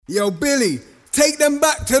Yo, Billy, take them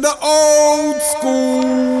back to the old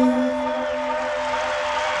school.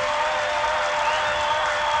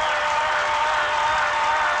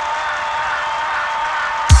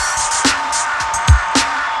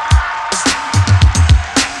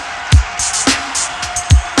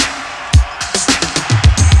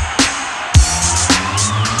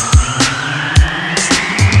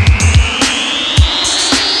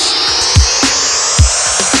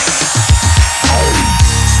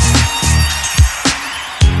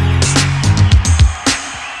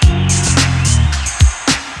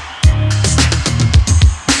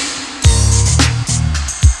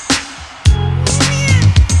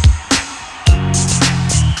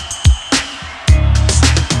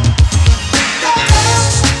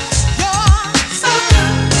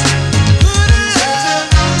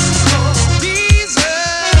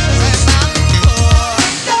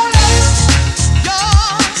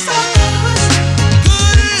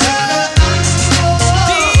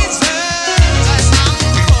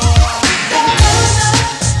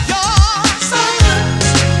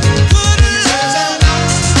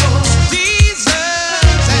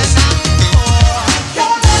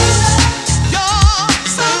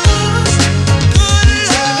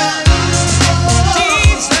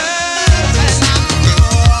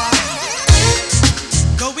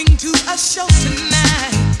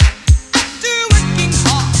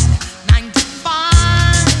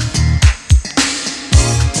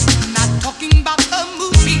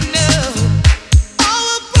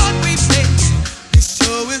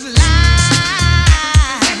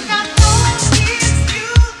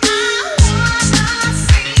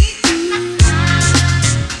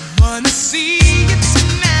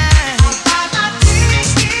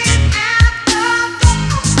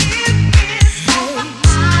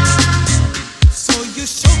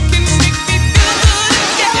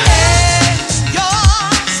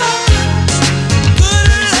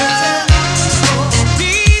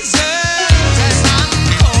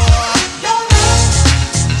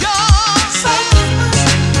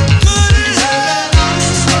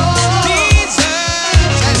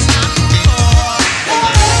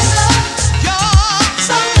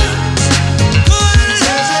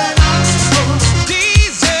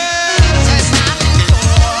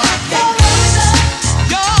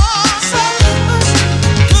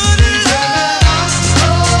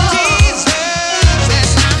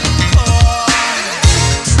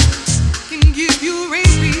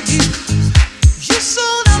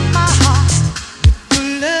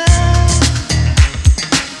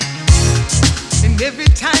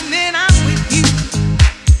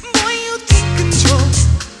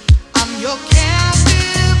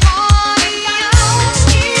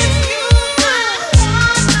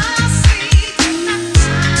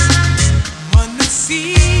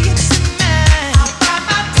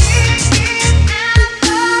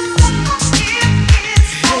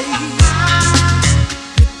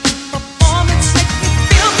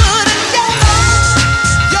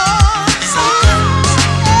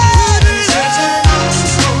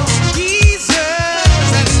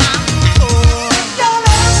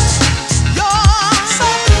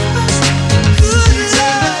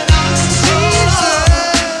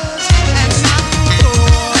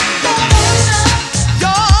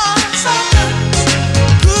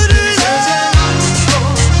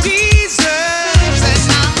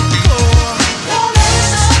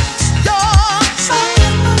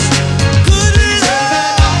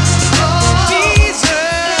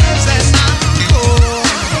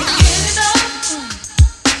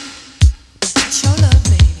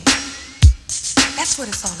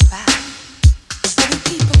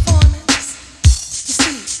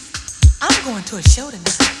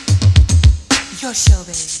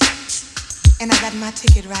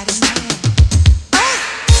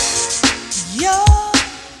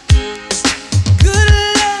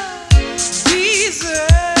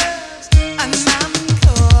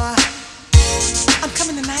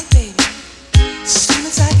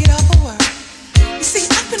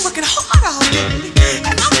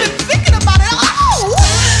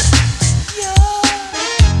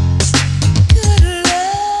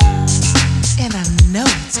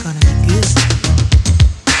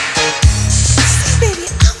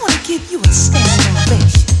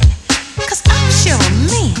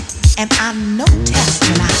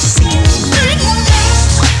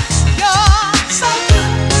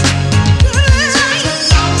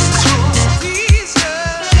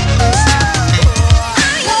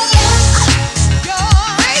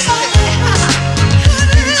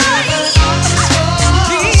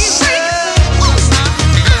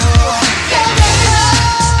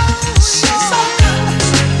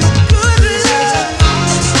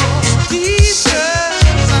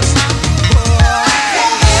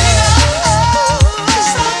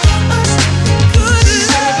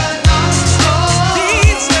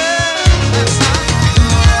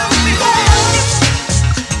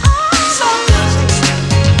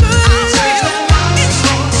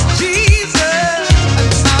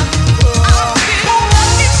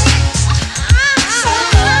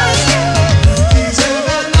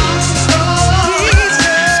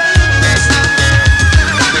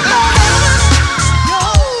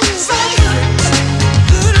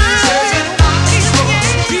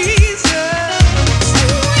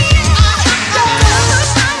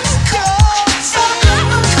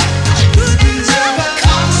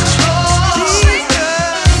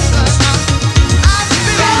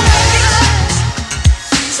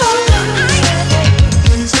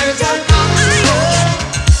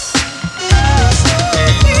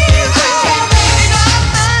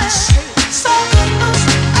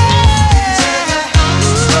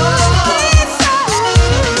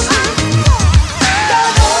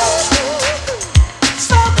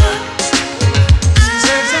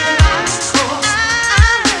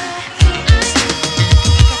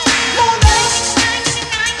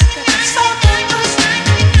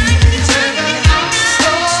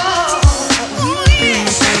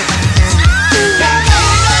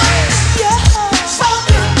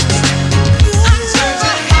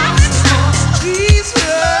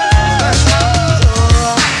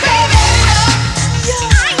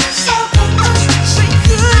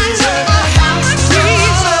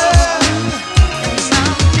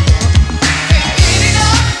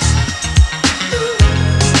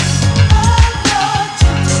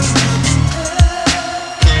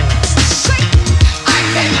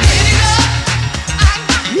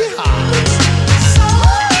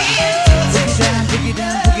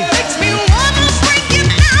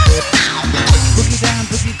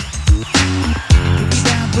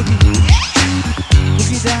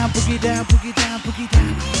 down, boogie down, boogie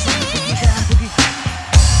down, boogie down, boogie down.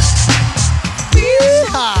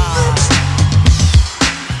 Yeehaw!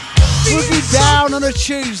 Boogie down on a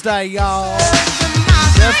Tuesday, y'all.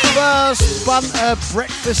 The first bunter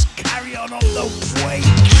breakfast carry on of the week.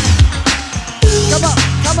 Come on,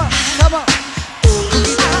 come on, come on.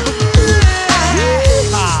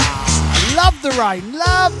 Yeehaw! Love the rain,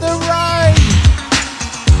 love the rain.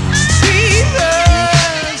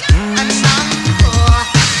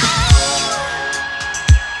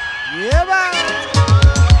 Yeah, man.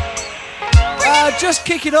 Just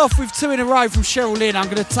kick it off with 2 in a row from Cheryl Lynn. I'm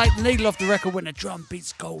going to take the needle off the record when the drum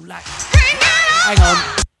beats go like. Hang on.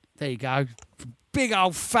 There you go. Big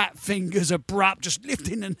old fat fingers abrupt, just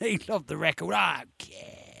lifting the needle off the record. I don't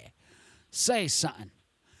care. Say something.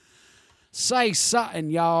 Say something,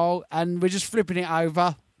 y'all. And we're just flipping it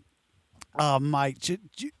over. Oh, mate.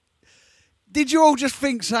 Did you all just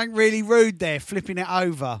think something really rude there, flipping it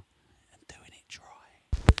over? And doing it dry.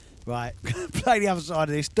 Right. Play the other side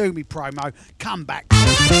of this. Do me promo. Come back.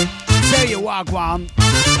 Tell you wagwan.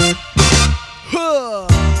 Huh.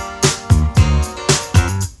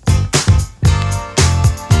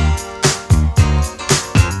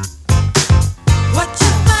 I think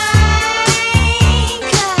I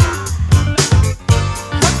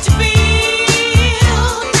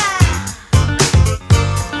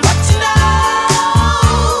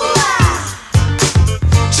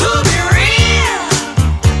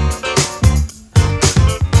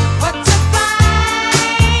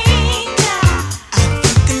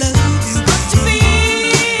love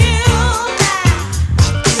you.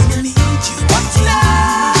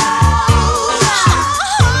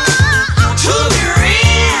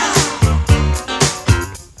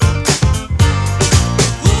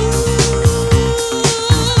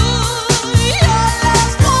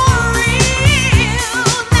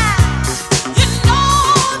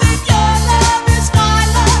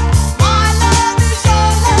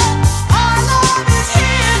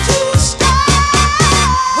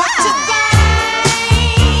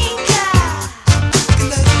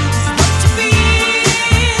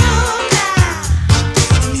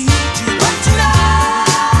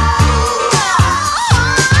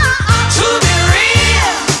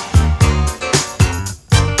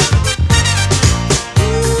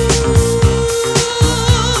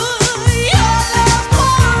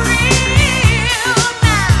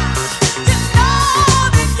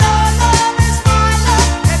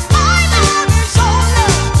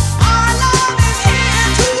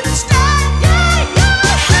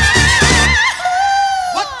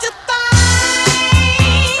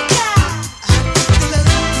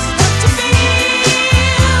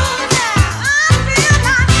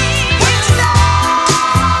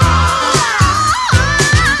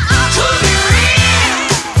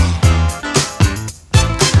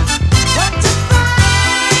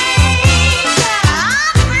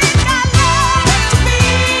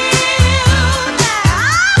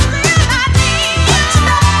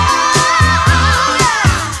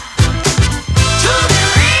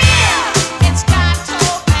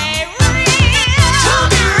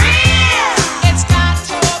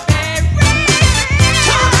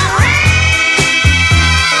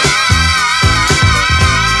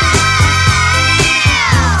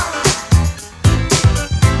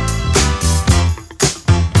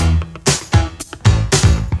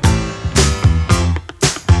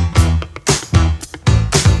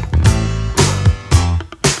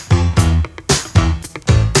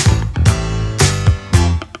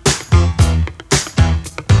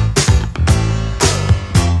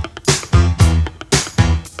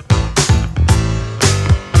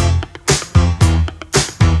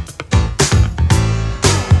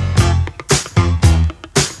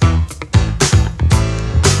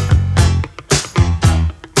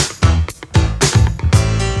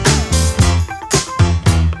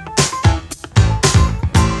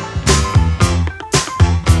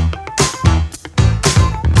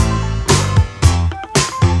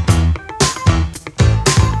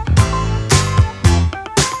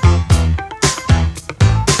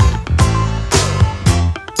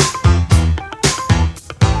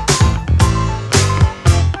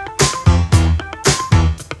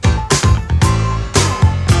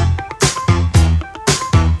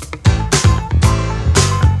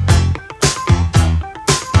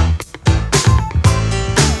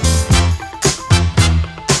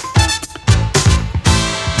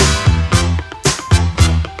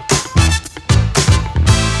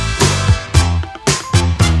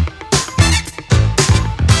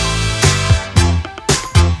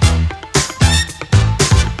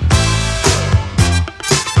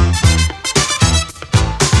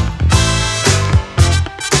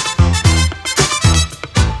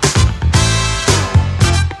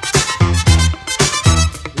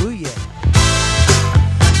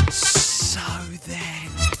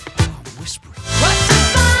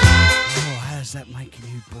 How's that making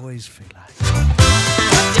you boys feel like?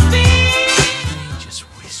 Me just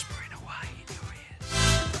whispering away in your ears,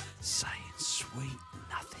 saying sweet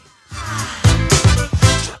nothing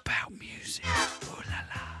about music. Ooh la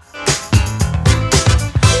la.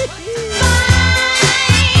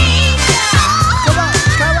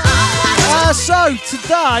 Come on. So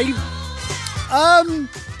today,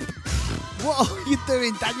 what are you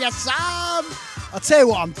doing, Daniel Sam? I'll tell you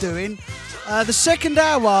what I'm doing. The second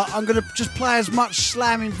hour, I'm going to just play as much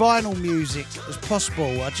slamming vinyl music as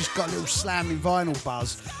possible. I just got a little slamming vinyl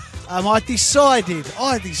buzz. I decided,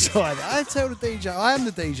 I tell the DJ, I am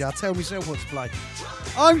the DJ, I tell myself what to play.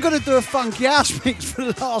 I'm going to do a funky house mix for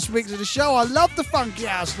the last mix of the show. I loved the funky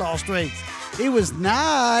house last week. It was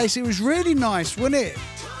nice. It was really nice, wasn't it?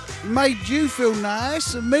 It made you feel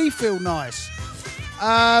nice and me feel nice.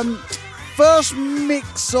 First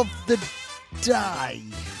mix of the day.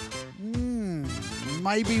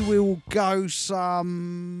 Maybe we'll go some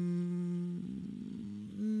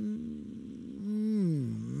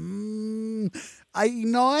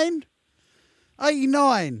 89?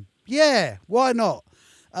 89. Yeah, why not?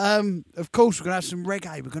 Of course, we're going to have some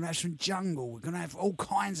reggae. We're going to have some jungle. We're going to have all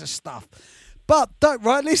kinds of stuff. But,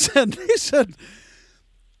 listen.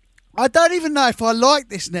 I don't even know if I like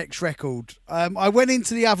this next record. I went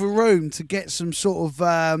into the other room to get some sort of...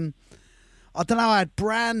 I don't know, I had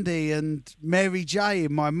Brandy and Mary J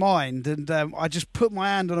in my mind, and I just put my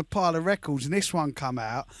hand on a pile of records, and this one come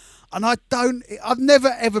out. And I've never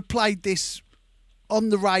ever played this on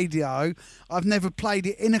the radio. I've never played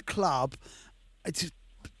it in a club.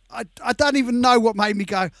 I don't even know what made me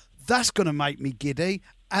go, that's going to make me giddy,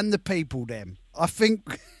 and the people them. I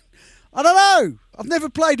think, I don't know. I've never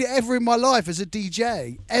played it ever in my life as a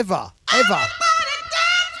DJ, ever.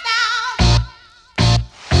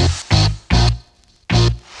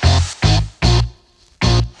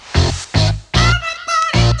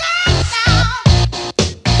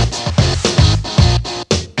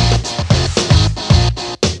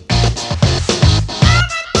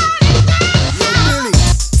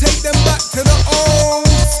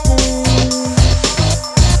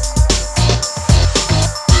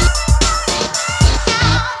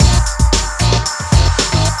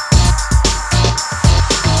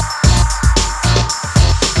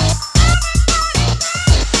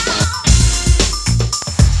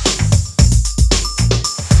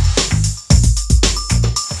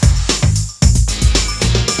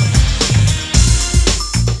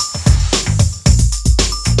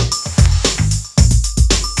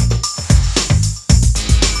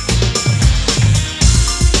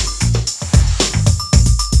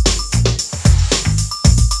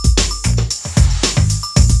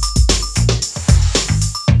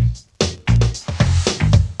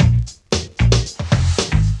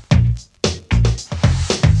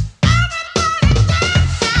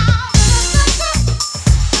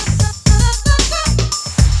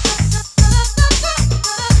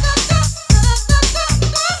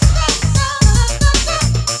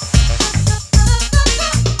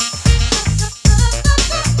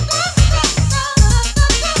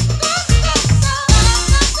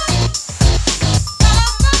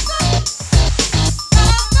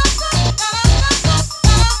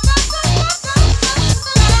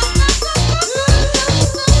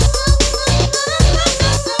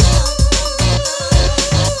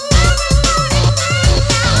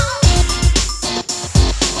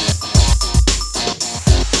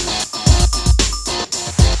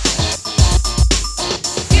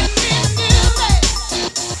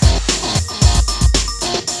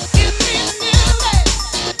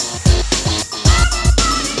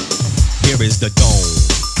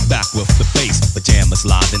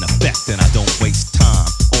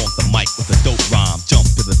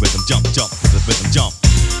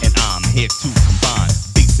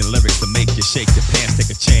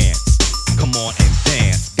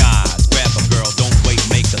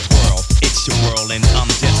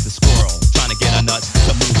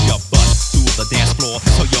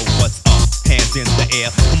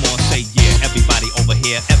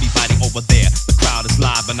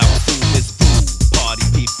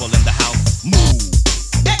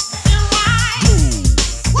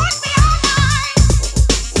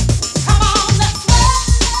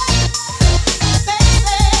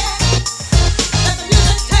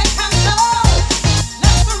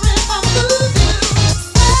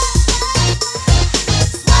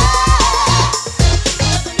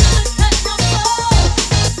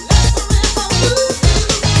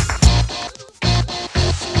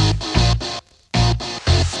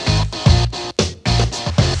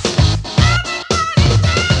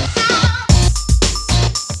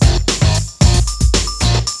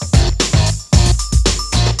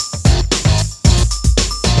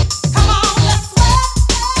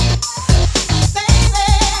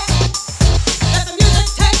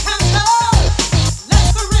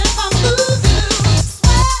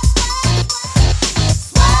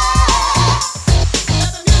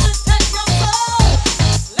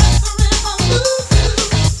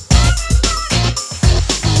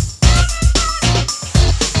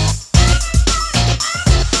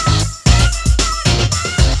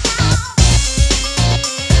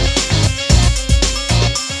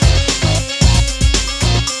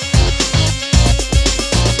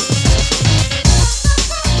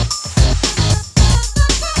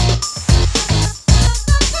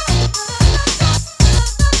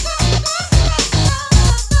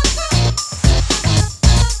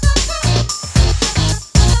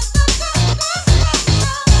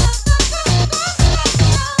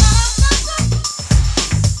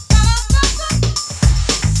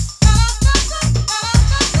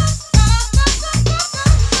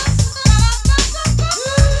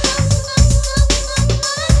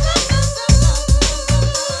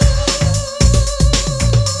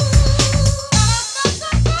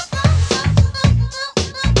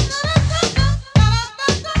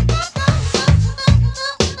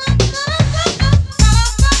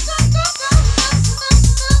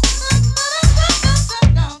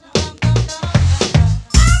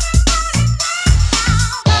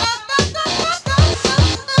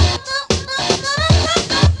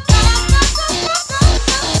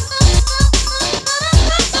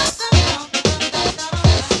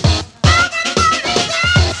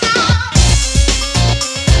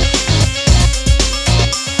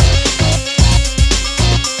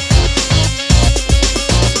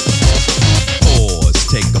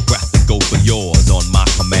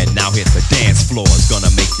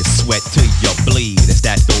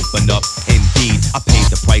 going up. Indeed, I paid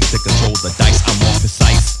the price to control the dice. I'm more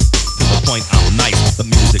precise. To the point, I'm nice. The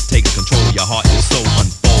music takes control. Your heart and soul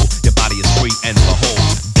unfold. Your body is free and behold.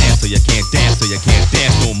 Dance so you can't dance, so you can't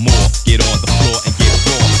dance no more. Get on the floor and get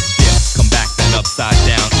raw. Dip, come back then upside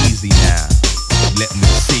down. Easy now. Let me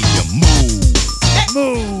see you move.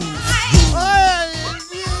 Move.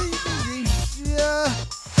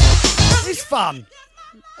 It's fun.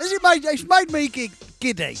 It's made me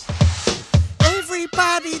giddy.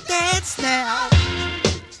 Everybody dance now.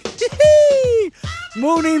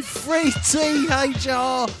 Morning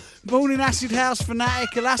 3THR. Morning Acid House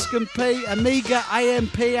Fanatic, Alaskan P, Amiga,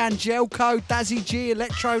 AMP, Angelco, Dazzy G,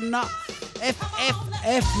 Electro Nut,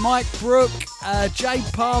 FFF, Mike Brook, Jay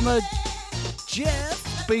Palmer,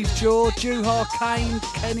 Jeff, Beef Jaw, Juhar Kane,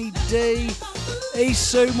 Kenny D,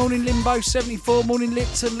 Isu, Morning Limbo 74, Morning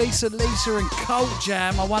Lipton, Lisa and Colt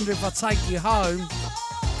Jam. I wonder if I take you home.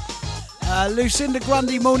 Lucinda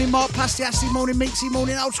Grundy, morning Mark Pastiassi, morning Mixie,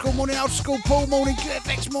 morning old school Paul, morning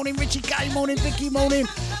QFX, morning Richie K, morning Vicky, morning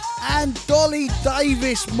and Dolly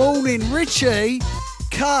Davis, morning Richie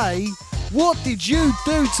K. What did you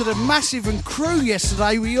do to the Massive and crew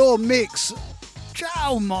yesterday with your mix?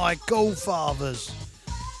 Oh my godfathers,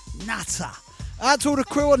 nutter. Out to all the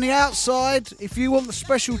crew on the outside. If you want the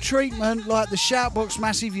special treatment like the Shoutbox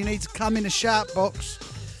Massive, you need to come in the Shoutbox.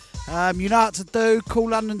 You know what to do,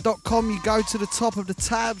 calllondon.com, you go to the top of the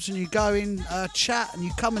tabs and you go in chat and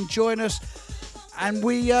you come and join us, and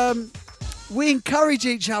we encourage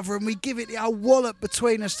each other and we give it the old wallop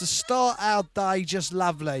between us to start our day just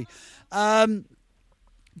lovely. Do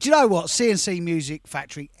you know what? CNC Music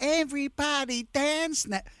Factory, Everybody Dance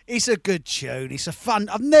Now. It's a good tune, it's a fun,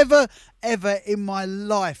 I've never ever in my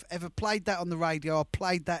life ever played that on the radio. I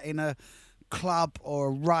played that in a club or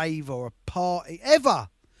a rave or a party, ever.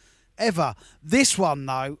 This one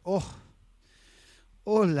though, oh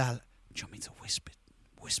la la. Do you want me to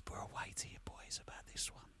whisper away to you boys about this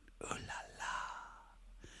one? Oh la la.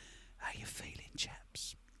 How you feeling,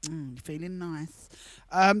 chaps? You feeling nice?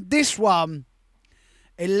 This one,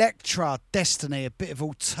 Electra, Destiny, a bit of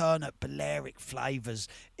alternate Balearic flavours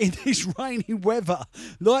in this rainy weather,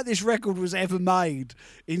 like this record was ever made,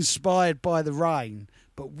 inspired by the rain.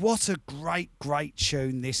 But what a great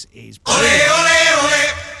tune this is. Ole, ole, ole.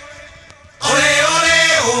 Ole, ole,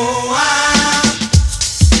 oh, ah.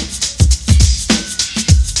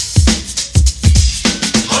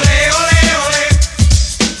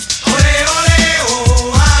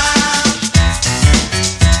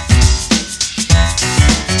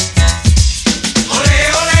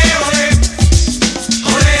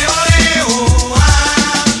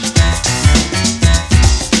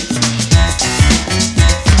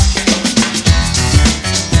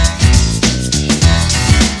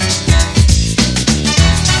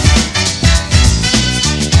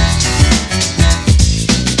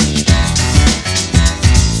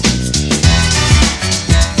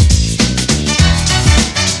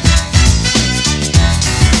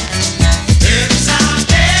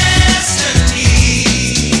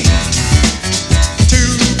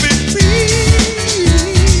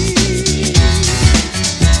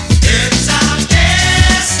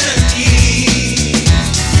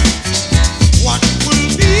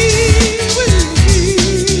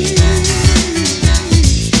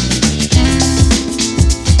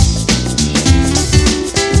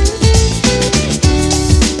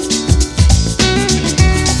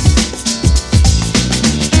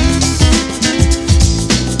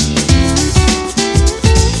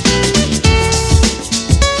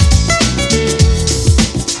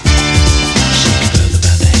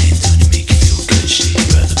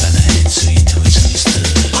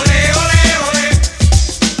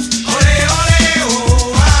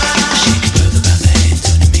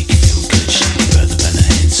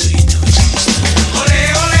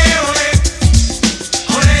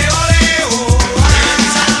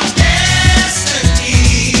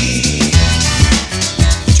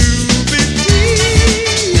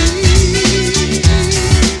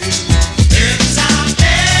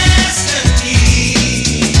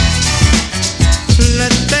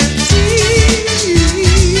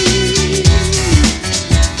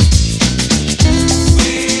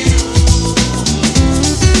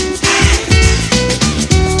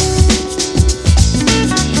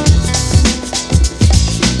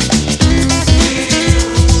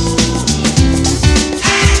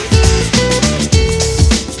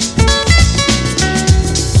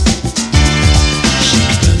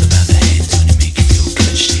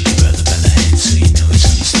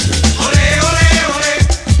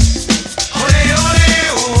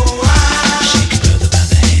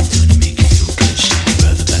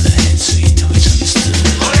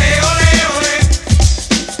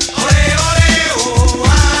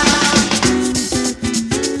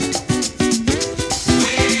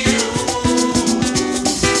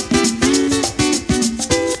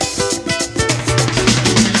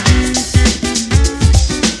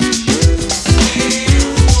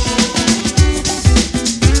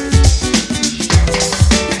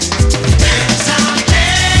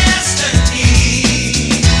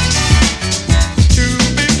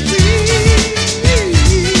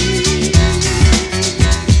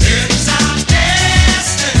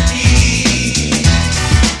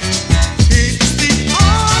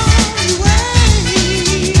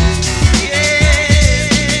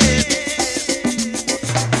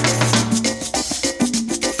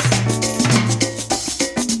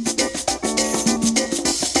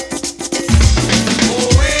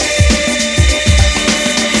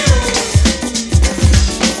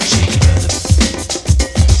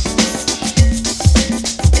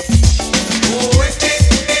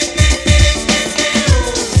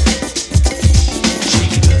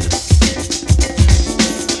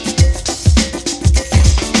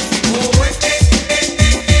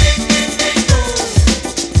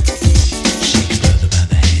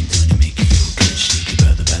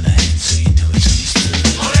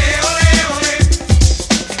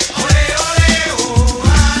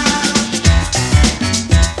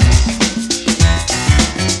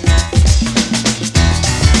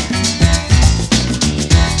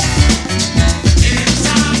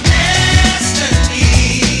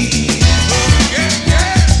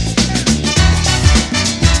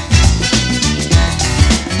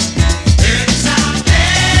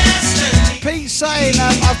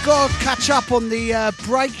 got to catch up on the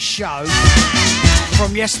break show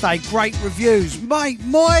from yesterday. Great reviews, mate.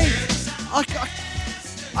 I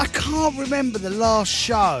can't remember the last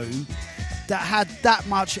show that had that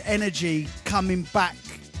much energy coming back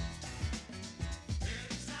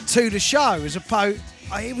to the show. As opposed,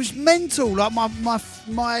 it was mental. Like my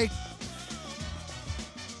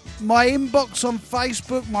inbox on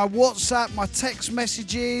Facebook, my WhatsApp, my text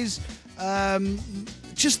messages,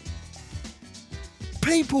 just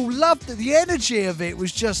people loved it. The energy of it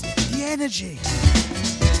was just the energy.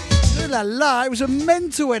 Ooh la la, it was a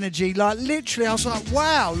mental energy. Like literally, I was like,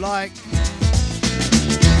 wow, like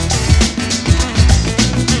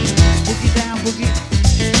boogie down, boogie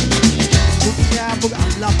down, boogie.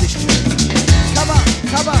 I love this tune. Come on.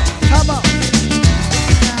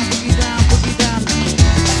 Boogie down, boogie down.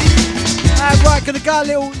 Right, gonna go a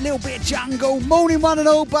little bit of jungle. Morning one and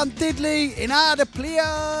all, Bun Diddley in the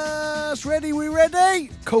players. Ready? We ready?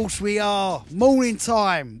 Of course we are. Morning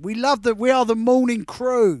time. We are the morning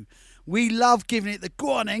crew. We love giving it the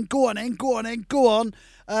go on.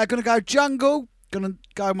 Gonna go jungle. Gonna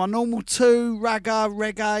go my normal 2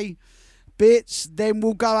 reggae bits. Then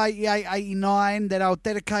we'll go 88, 89. Then I'll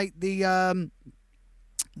dedicate the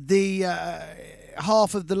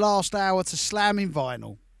half of the last hour to slamming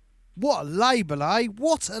vinyl. What a label, eh?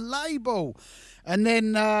 What a label. And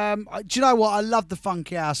then, do you know what? I loved the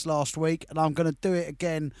Funky House last week, and I'm going to do it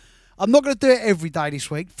again. I'm not going to do it every day this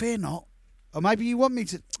week. Fear not. Or maybe you want me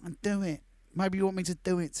to do it. Maybe you want me to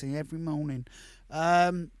do it to you every morning.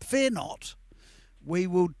 Fear not. We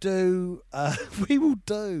will do.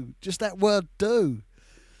 Just that word "do"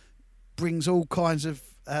 brings all kinds of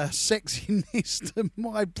sexiness to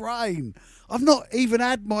my brain. I've not even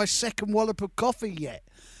had my second wallop of coffee yet.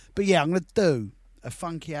 But yeah, I'm going to do a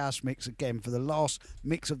Funky House mix again for the last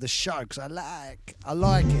mix of the show because I like it.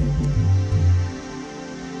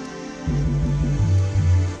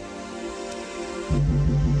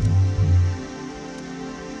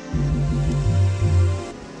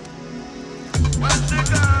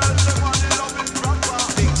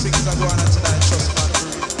 Big things are going on tonight, trust me.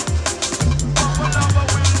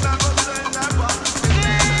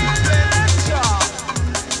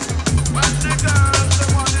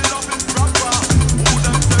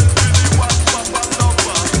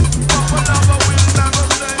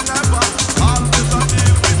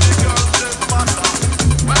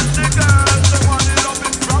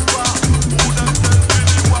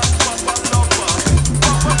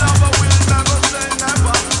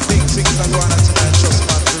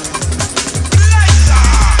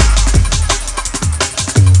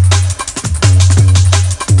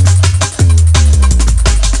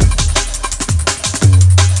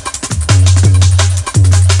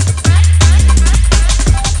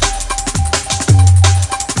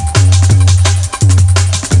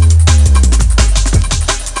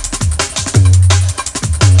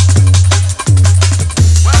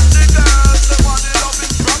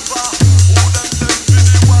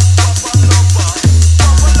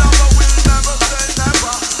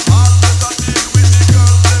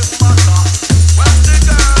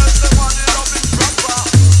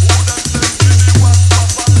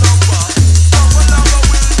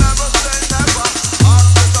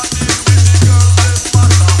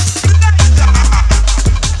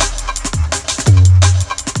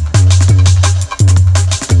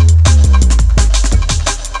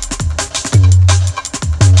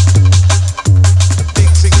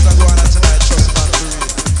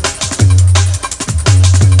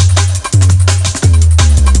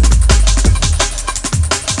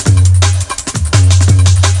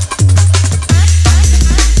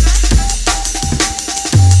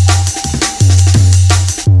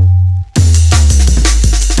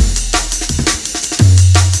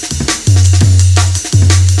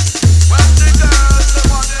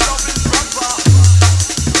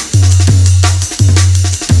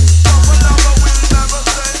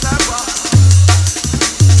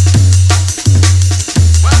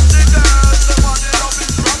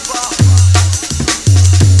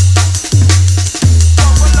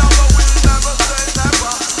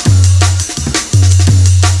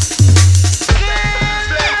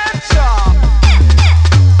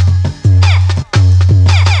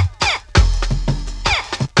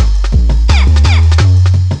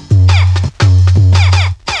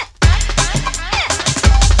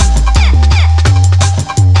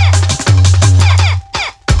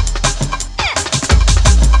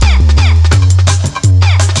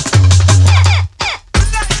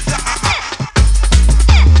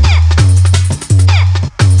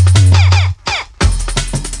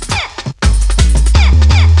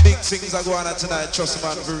 Things are going on tonight, trust me,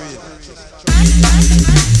 man, for real.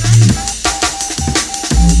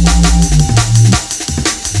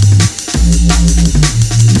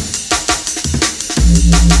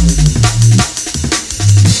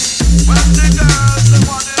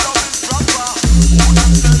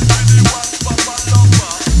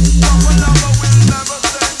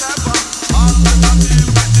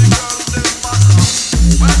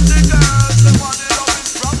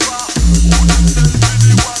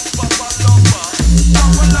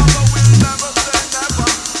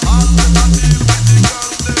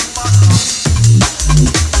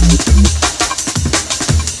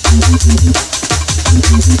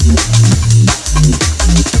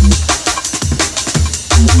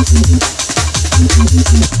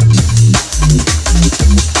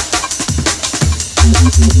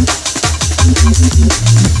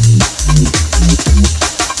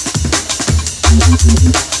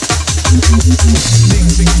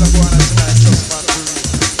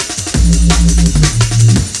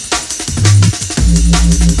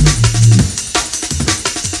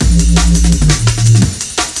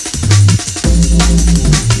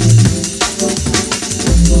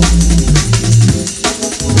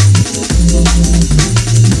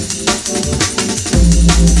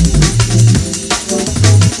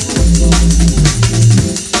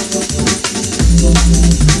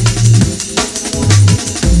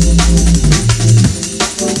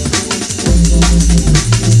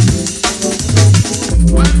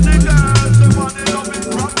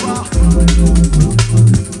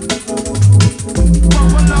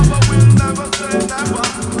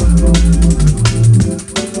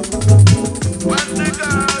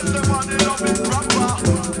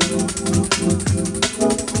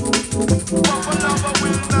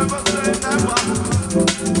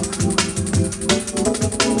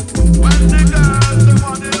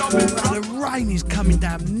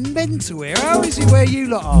 Little here. How is he where you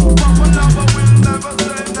lot are?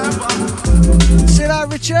 See that,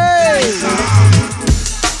 Richie?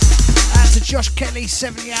 Out to Josh Kelly,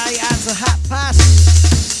 78. Out to Hat Pass.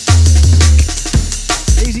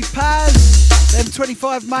 Easy Paz. Them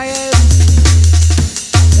 25 Mayhem.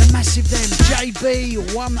 They're massive, them. JB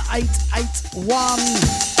 1881.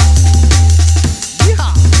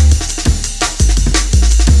 Yeah.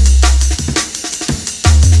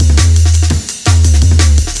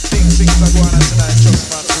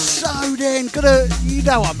 So then,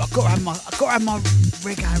 I've got to have my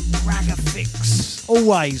reggae ragga fix.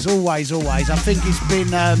 Always. I think it's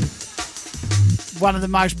been one of the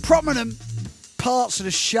most prominent parts of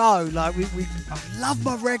the show. Like I love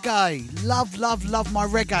my reggae, love my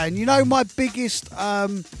reggae, and you know my biggest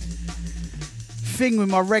thing with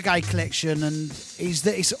my reggae collection is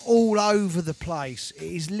that it's all over the place. It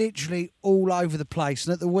is literally all over the place.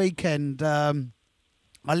 And at the weekend,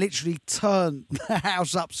 I literally turned the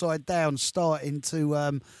house upside down, starting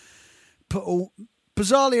to put all.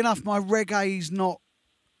 Bizarrely enough, my reggae is not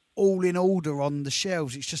all in order on the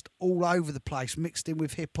shelves. It's just all over the place, mixed in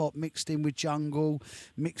with hip hop, mixed in with jungle,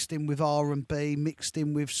 mixed in with R&B, mixed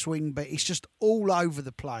in with swing beat. It's just all over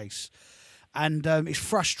the place, and it's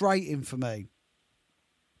frustrating for me.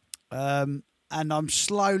 And I'm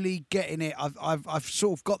slowly getting it. I've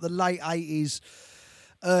sort of got the late 80s,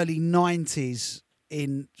 early 90s.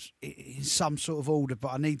 In some sort of order,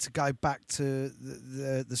 but I need to go back to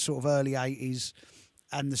the sort of early 80s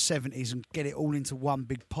and the 70s and get it all into one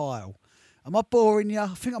big pile. Am I boring you? I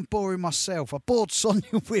think I'm boring myself. I bored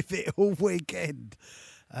Sonia with it all weekend.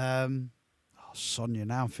 Sonia,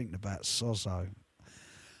 now I'm thinking about Sozo.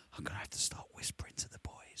 I'm going to have to start whispering to the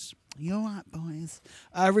boys. You all right, boys?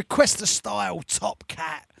 Request a Style, Top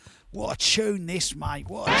Cat. What a tune this, mate.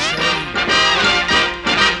 What a tune.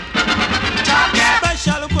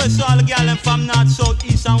 Special request to all the gal from north, south,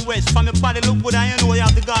 east and west. From your body look good and you know you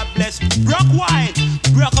have the God bless. Broke wine,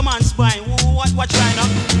 broke a man's spine. What trying up?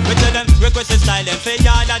 We tell them, request the style them. For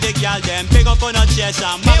y'all of the gal them. Pick up on a chest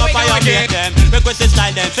and mag up on your mate them. Request the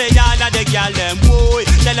style them. For y'all of the gal them. Boy,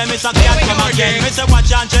 tell them it's a cat come again. Me say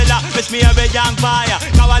watch Angela, miss me every young fire.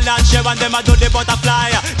 Now I launch her and them I do the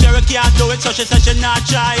butterfly. Cherokee I do it so she says she not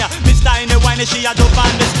try. Miss Tiny Wine she a do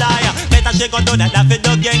on the slyer. Better she go do that for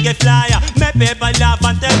the gang get flyer. Make people laugh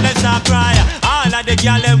and tell them stop cry. All of the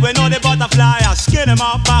gal them we know the butterfly. Skin them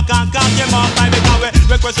up back and cock them up. By because we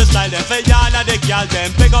request the style them. For y'all of the gal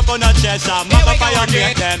them. Pick up on a chest and mag up on your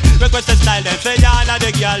mate them. Request the style them. For y'all of the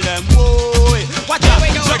gal them. Boy, watch out.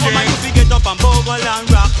 So come on, you get up and bogle and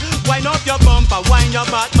rock. Wind up your bumper, wind your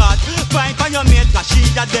butt. Find for your mate cause she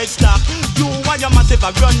a dead stock. You and your massive a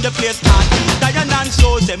run the place hot. Diane and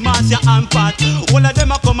Susie, Marcia and Pat. All of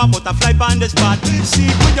them a come a butterfly on the spot. See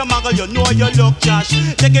with your muggle you know you look trash.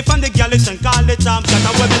 Take it from the gallus and call it Tom Cat.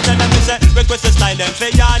 And when me tell them me say request the style them. For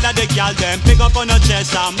y'all of the gal them. Pick up on your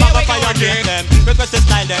chest and mag up on your mate them. Request the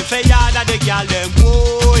style them. For y'all of the gal them.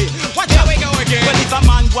 Boy, watch out. Well if a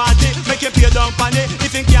man want it, make you pay down on it.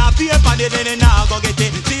 If you can't pay for it then you nah go get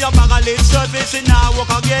it. See your bag of lip service and now walk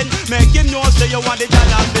again. Make him know say you want the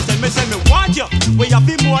dollar. Me say me want you. We have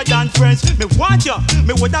be more than friends. Me want you.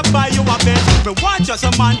 Me woulda buy you a Benz. Me want you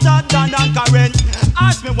some man that Dan and Karen.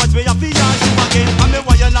 Ask me what we have to ask you again. And me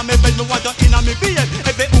want you in me bed. Me want you in me bed.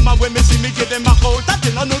 Every woman when me see me give them a coat. That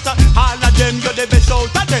thing I know that all of them you're the best out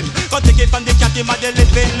of them. Go take it from the cat him a the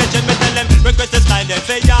living legend. Me tell them request the style them.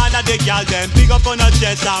 For y'all of the gal them. Big up on a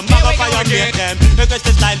chest and mag up on your mate them. Request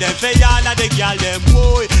the style them. For y'all of the gal them.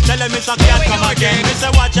 Boy, tell them it's a cat come again. Me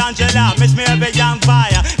say watch Angela, miss me every young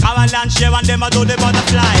fire. Avalanche share and them a do the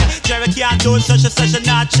butterfly. Cherokee and do such a session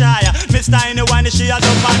not try. Miss Tiny Wine she a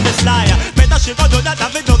do on the slyer. Better she go do that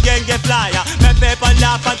and we do gang get flyer. Make people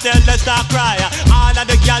laugh and tell them start cry. All of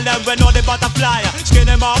the gal them we know the butterfly. Skin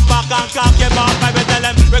them up back and cock them up. I will tell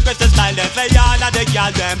them request the style them. For all of the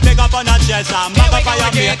gal them. Pick up on a chest and mag up on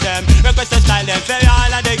your mate them. Request the style them. For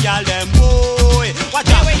all of the gal them. Boy,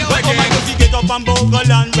 watch out. When come on you get up and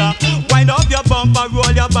bogle and rock. Wind up your bumper,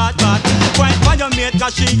 roll your butt. Find for your mate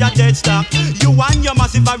cause she a dead stock. You and your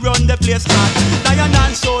massive a run the place hot. Diane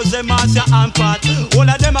and Susie, Marcia and Pat. All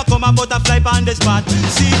of them a come a butterfly on the spot.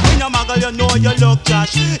 See when your muggle you know you look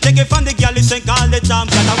trash. Take it from the gal and call it Tom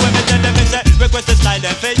Cat. And when me tell them me say request the style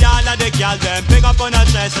them. For y'all of the gal them. Pick up on a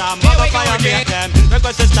chest and mag up on your mate them.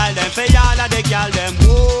 Request the style them. For y'all of the gal them.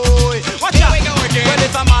 Boy, watch out. Well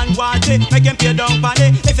if a man want it, make him pay down on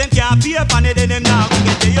it. If him can't pay on it, then him now go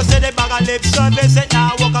get it. You say the bag of lip service it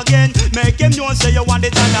now walk again. Make him know say you want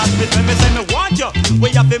it and that's it. When me say me want you,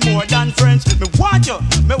 we have been more than friends. Me want you,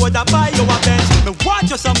 me woulda buy you a Benz. Me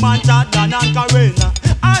want you some man that Dan and Karen.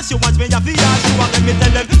 Ask Yes, you want me a fi ask you, and let me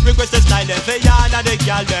tell them. Request the style them for y'all of the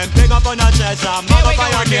girl them. Pick up on a chest and mug up on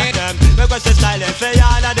your neck them. Request the style them for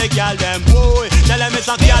y'all of the girl them. Boy, tell them it's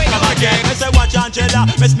a girl come again. Me say watch Angela,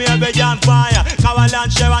 miss me a bit on fire. Cowell and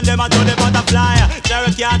Cher and them a do the butterfly. Cherry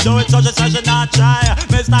can't do it, so she says she not try.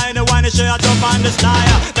 Miss Nine the wine, she a jump on the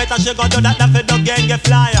style. Better she go do that, that for the gang get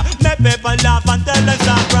flyer. Make people laugh and tell them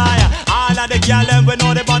stop cry. All of the girl them we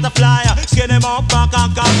know the butterfly. Skin him up back and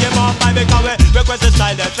cock him up. I because we request the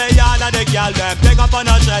style them for all of the girl them. Pick up on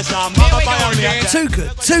a chest and mug up on your neck. Too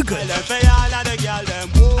good, too good.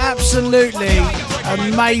 Absolutely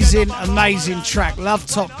amazing, amazing track. Love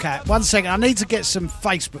Top Cat. 1 second, I need to get some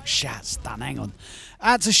Facebook shouts done. Hang on.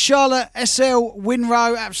 Out to Charlotte SL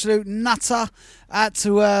Winrow, absolute nutter. Out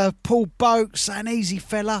to Paul Boak, saying easy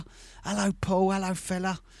fella. Hello Paul, hello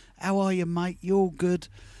fella. How are you, mate? You all good?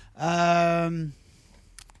 Come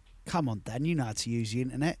on, Dan, you know how to use the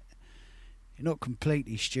internet. You're not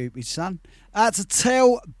completely stupid, son. Out to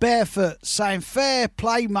Tell Barefoot, saying fair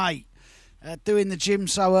play, mate. Doing the gym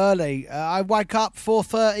so early. I wake up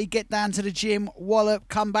 4:30, get down to the gym, wallop,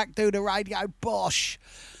 come back, do the radio, bosh.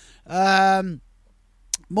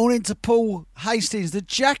 Morning to Paul Hastings. The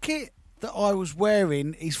jacket that I was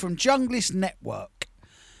wearing is from Junglist Network.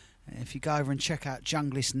 If you go over and check out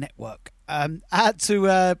Junglist Network. Out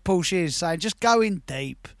to Paul Shears saying, just going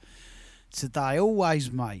deep today. Always,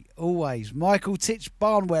 mate. Always. Michael Titch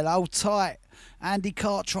Barnwell, hold tight. Andy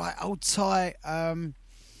Cartwright, hold tight.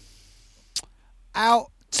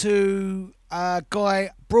 Out to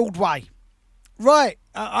Guy Broadway. Right,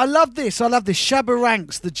 I love this. I love this. Shabba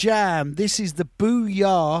Ranks, The Jam. This is the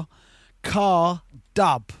Booyah Car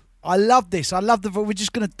dub. I love this. I love the. We're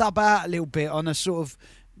just going to dub out a little bit on a sort of.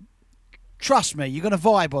 Trust me, you're going to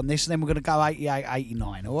vibe on this, and then we're going to go 88,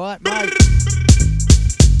 89. All right, mate.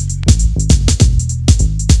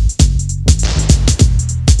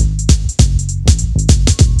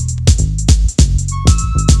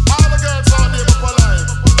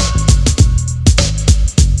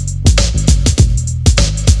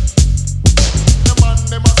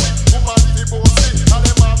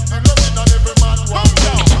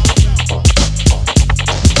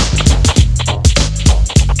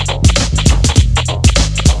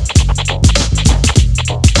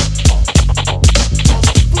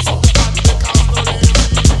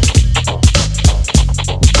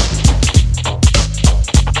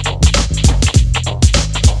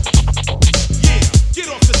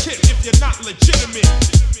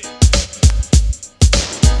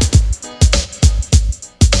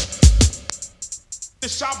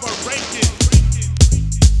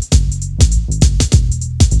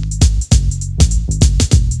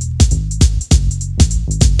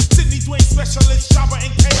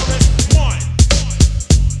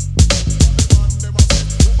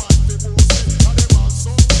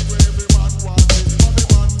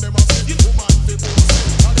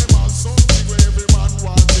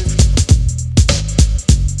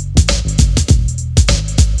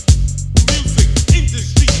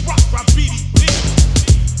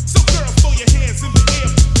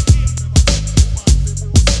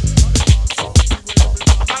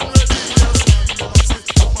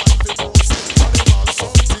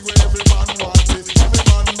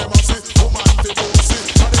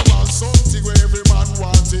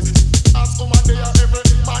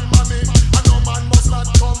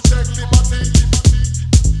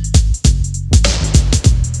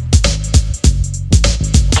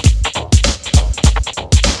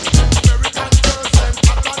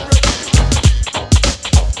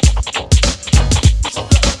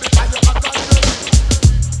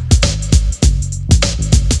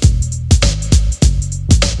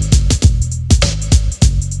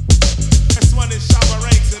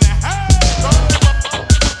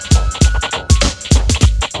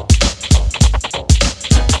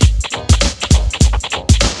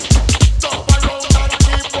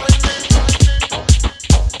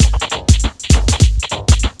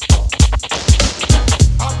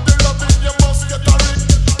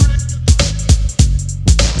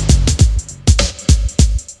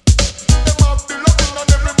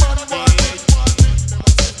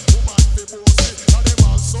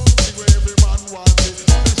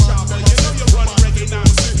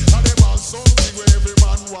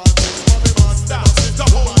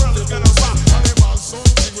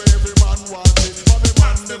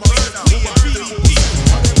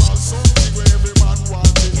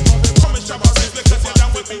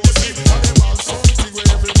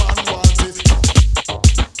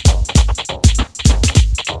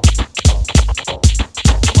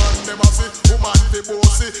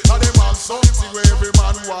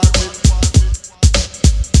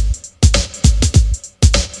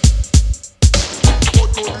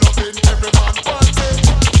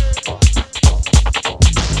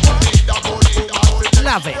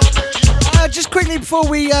 love it. Just quickly before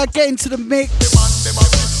we get into the mix,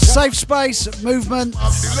 Safe Space Movement.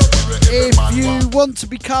 If you want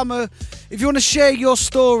to share your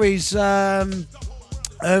stories of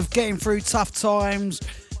getting through tough times,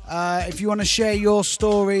 if you want to share your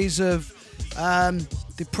stories of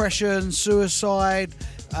depression, suicide,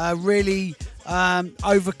 really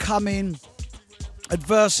overcoming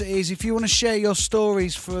adversities, if you want to share your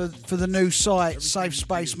stories for the new site, Safe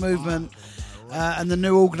Space Movement, and the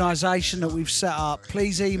new organisation that we've set up,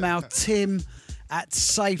 please email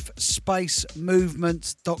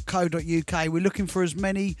tim@safespacemovement.co.uk. We're looking for as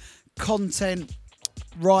many content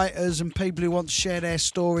writers and people who want to share their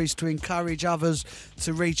stories to encourage others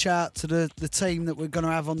to reach out to the team that we're going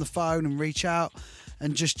to have on the phone and reach out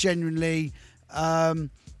and just genuinely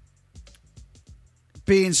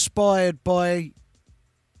be inspired by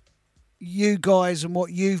you guys and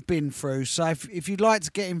what you've been through. So if you'd like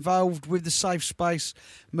to get involved with the Safe Space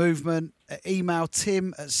Movement, email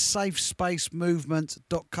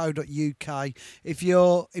tim@safespacemovement.co.uk. If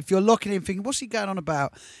you're looking in thinking, what's he going on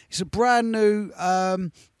about? It's a brand new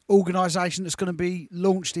organisation that's going to be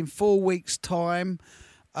launched in 4 weeks' time,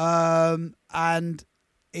 and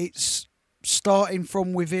it's starting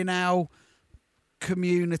from within our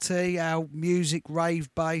community, our music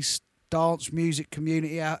rave-based dance music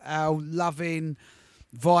community, our loving,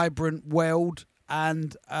 vibrant world,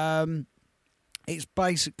 and it's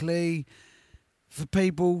basically for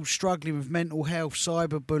people struggling with mental health,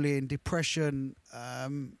 cyberbullying, depression,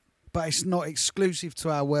 but it's not exclusive to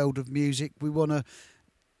our world of music. We want to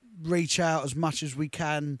reach out as much as we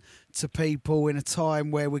can to people in a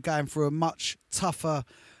time where we're going through a much tougher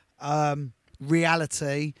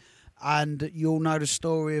reality, and you'll know the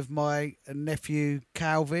story of my nephew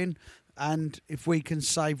Calvin. And if we can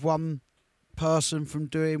save one person from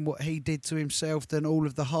doing what he did to himself, then all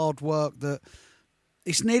of the hard work that...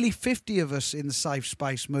 It's nearly 50 of us in the Safe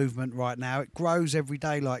Space Movement right now. It grows every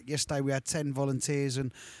day. Like yesterday we had 10 volunteers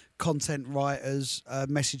and content writers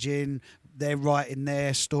messaging. They're writing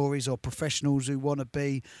their stories, or professionals who want to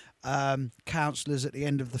be counsellors at the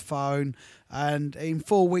end of the phone. And in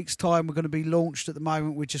 4 weeks' time, we're going to be launched. At the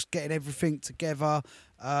moment, we're just getting everything together.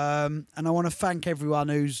 And I want to thank everyone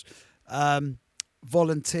who's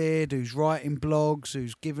volunteered, who's writing blogs,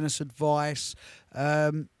 who's given us advice.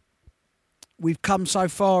 We've come so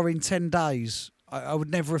far in 10 days. I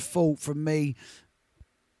would never have thought, from me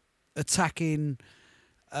attacking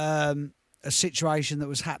a situation that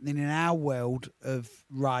was happening in our world of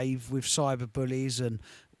rave with cyberbullies and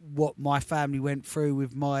what my family went through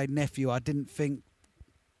with my nephew. I didn't think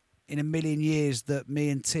in a million years that me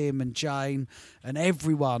and Tim and Jane and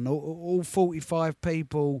everyone, all 45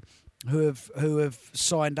 people who have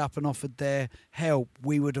signed up and offered their help,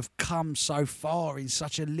 we would have come so far in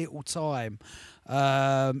such a little time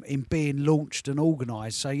in being launched and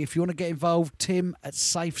organised. So if you want to get involved,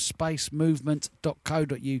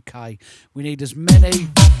 tim@safespacemovement.co.uk. We need as many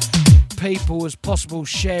people as possible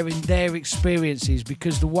sharing their experiences,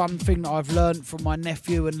 because the one thing that I've learned from my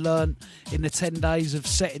nephew and learned in the 10 days of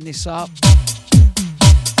setting this up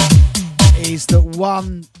is that,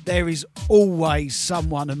 one, there is always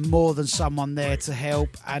someone and more than someone there to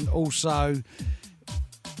help, and also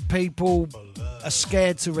people are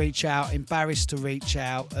scared to reach out, embarrassed to reach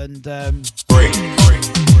out, and the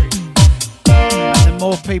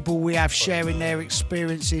more people we have sharing their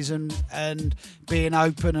experiences and being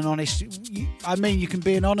open and honest. I mean, you can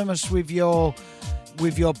be anonymous with your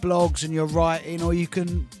blogs and your writing, or you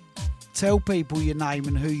can tell people your name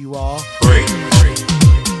and who you are.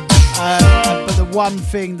 But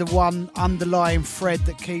the one underlying thread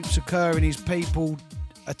that keeps occurring is people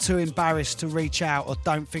are too embarrassed to reach out, or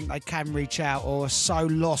don't think they can reach out, or are so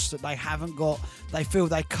lost that they feel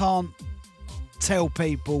they can't tell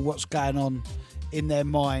people what's going on in their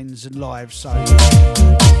minds and lives. So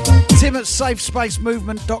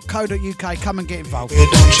tim@safespacemovement.co.uk, come and get involved.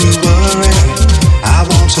 Don't you worry, I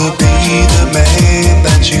want to be the man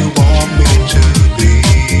that you want me to be.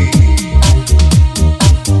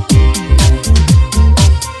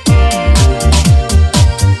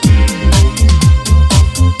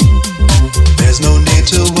 There's no need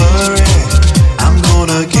to worry, I'm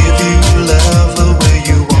gonna give you love the way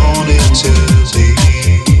you want it to be.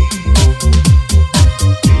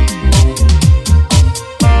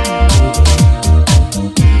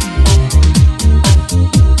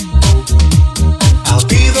 I'll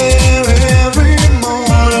be there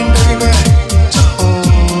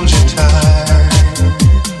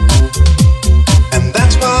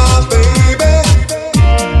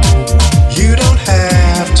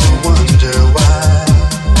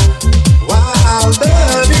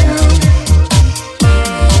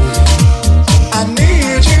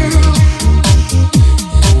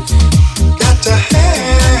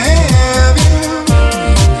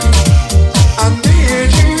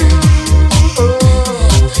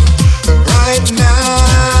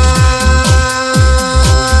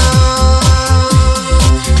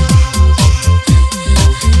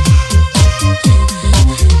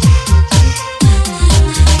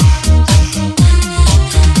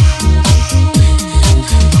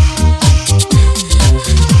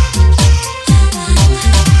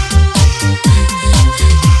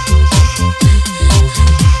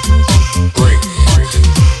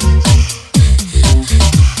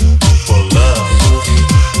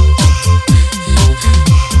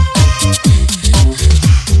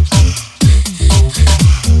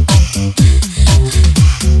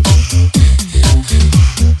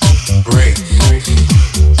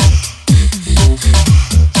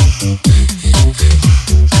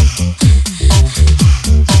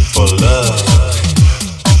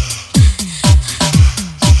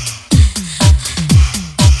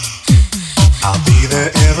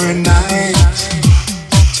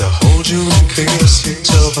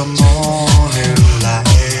morning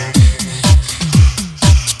light.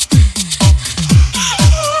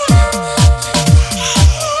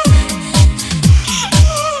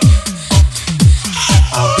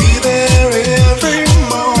 I'll be there every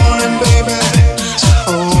morning, baby, to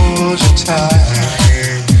hold you tight.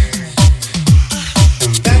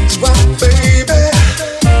 And that's why, baby,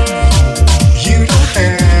 you don't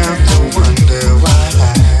have to wonder why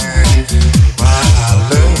I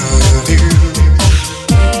love you.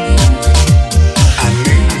 I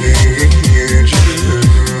need you.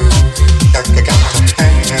 I got to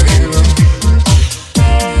have you.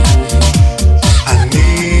 I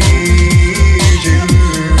need you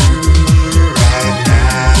right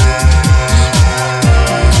now.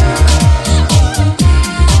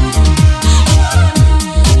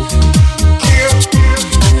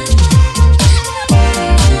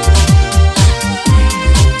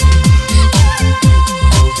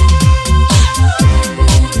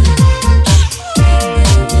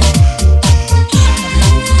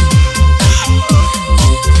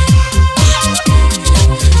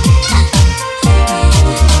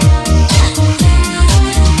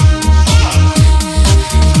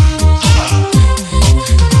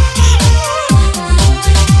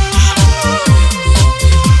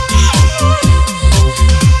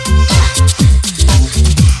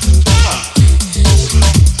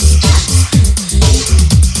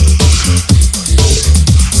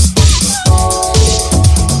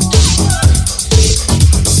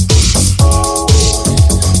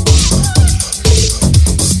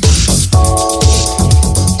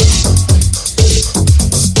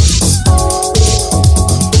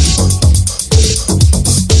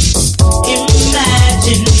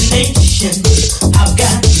 I've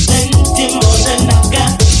got plenty more than I've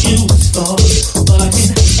got use for, but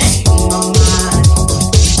it ain't my mind.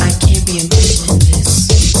 I can't be imagining this.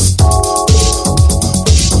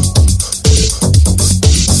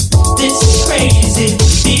 This crazy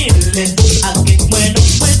feeling I get when I'm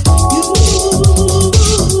with you.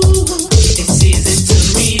 It's easy to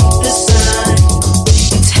read the sign.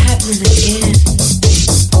 It's happening again.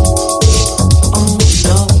 Oh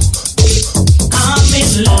no, I'm in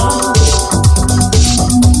love.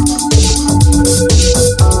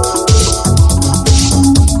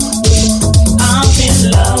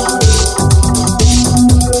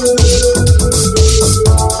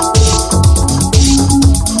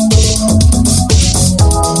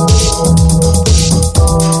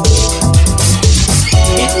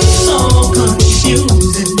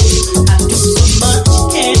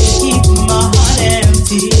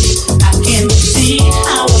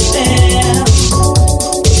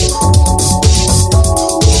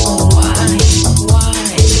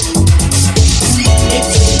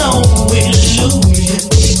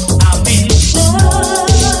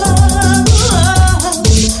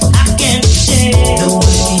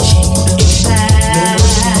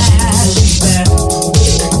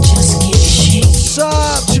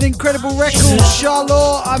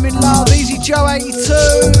 I'm in love. Easy Joe 82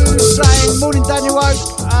 saying morning Daniel Oak.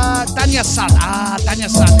 Daniel's son.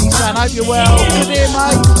 Daniel's son. He's saying hope you're well. Good here,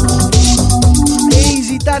 mate.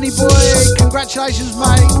 Easy Danny boy. Congratulations,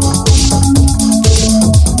 mate.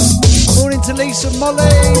 Morning to Lisa, Molly,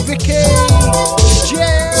 Vicky,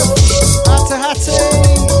 Jeff, out to Hattie.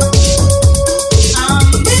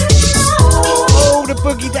 All the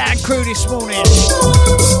Boogie Down crew this morning.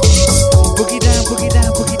 Boogie down, boogie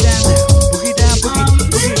down, boogie down now. Boogie down, boogie,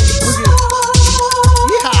 boogie, boogie.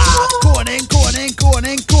 Yeah, go on in, go on in, go on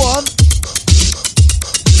in, go on.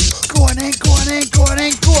 Go on in, go on in, go on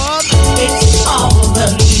in, go on. It's all the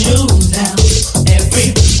news now.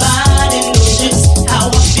 Everybody knows just how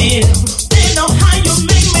I feel. They know how you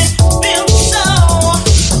make me feel so.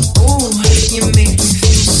 Ooh, you make me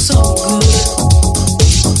feel so good.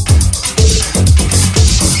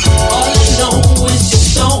 All I know is you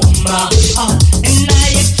stole my heart, and now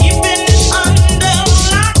you're keeping it under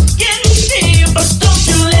lock and key. But don't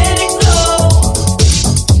you let it go.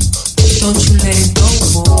 Don't you let it go,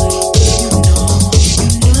 boy. You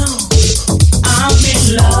know, I'm in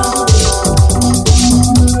love.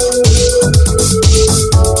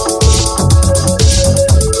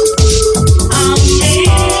 I'm in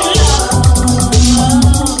love.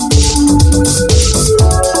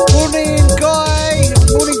 Morning, Guy.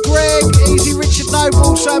 Morning, Greg. Easy Richard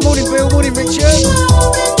Noble. So morning, Bill. Morning, Richard.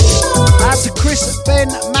 Out to Chris Ben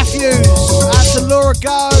Matthews. Out to Laura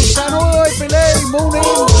Go. Saying, oi, Billy. Morning.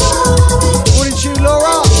 Morning to you,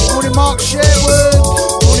 Laura. Morning, Mark Sherwood.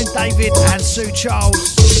 Morning, David and Sue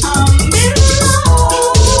Charles. I'm in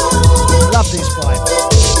love. Love this vibe.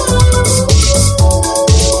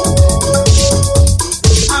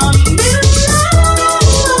 I'm in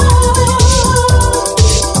love.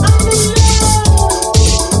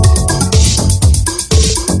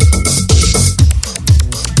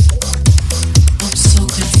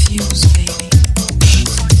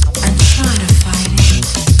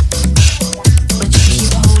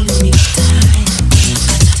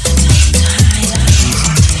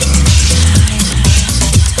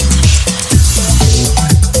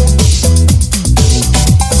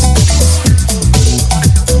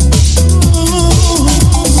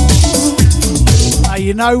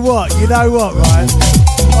 you know what, right?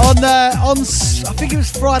 On I think it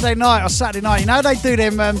was Friday night or Saturday night. You know they do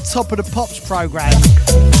them Top of the Pops program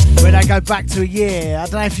where they go back to a year. I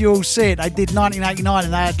don't know if you all see it. They did 1989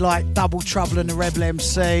 and they had like Double Trouble and the Rebel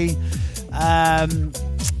MC.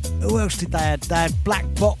 Who else did they have? They had Black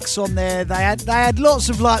Box on there. They had lots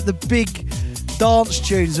of like the big dance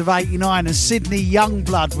tunes of '89, and Sydney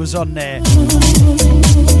Youngblood was on there.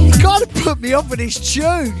 He kind of put me off with this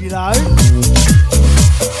tune, you know.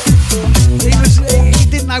 He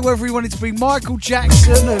didn't know whether he wanted to be Michael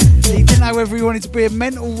Jackson, and he didn't know whether he wanted to be a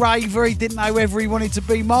mental raver, he didn't know whether he wanted to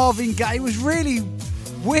be Marvin Gaye. It was really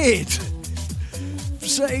weird.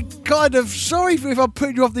 So it kind of, sorry if I'm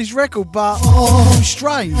putting you off this record, but it was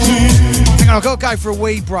strange. Hang on, I've got to go for a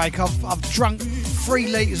wee break. I've drunk 3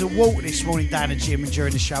 litres of water this morning down the gym and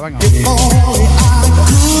during the show. Hang on.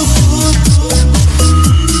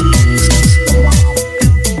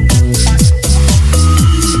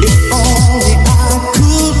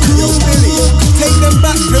 Take them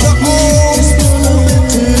back to the old school.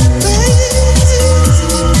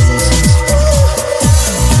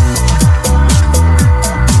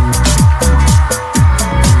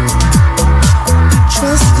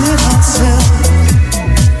 Trusted ourselves,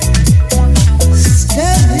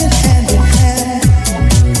 standing hand in hand.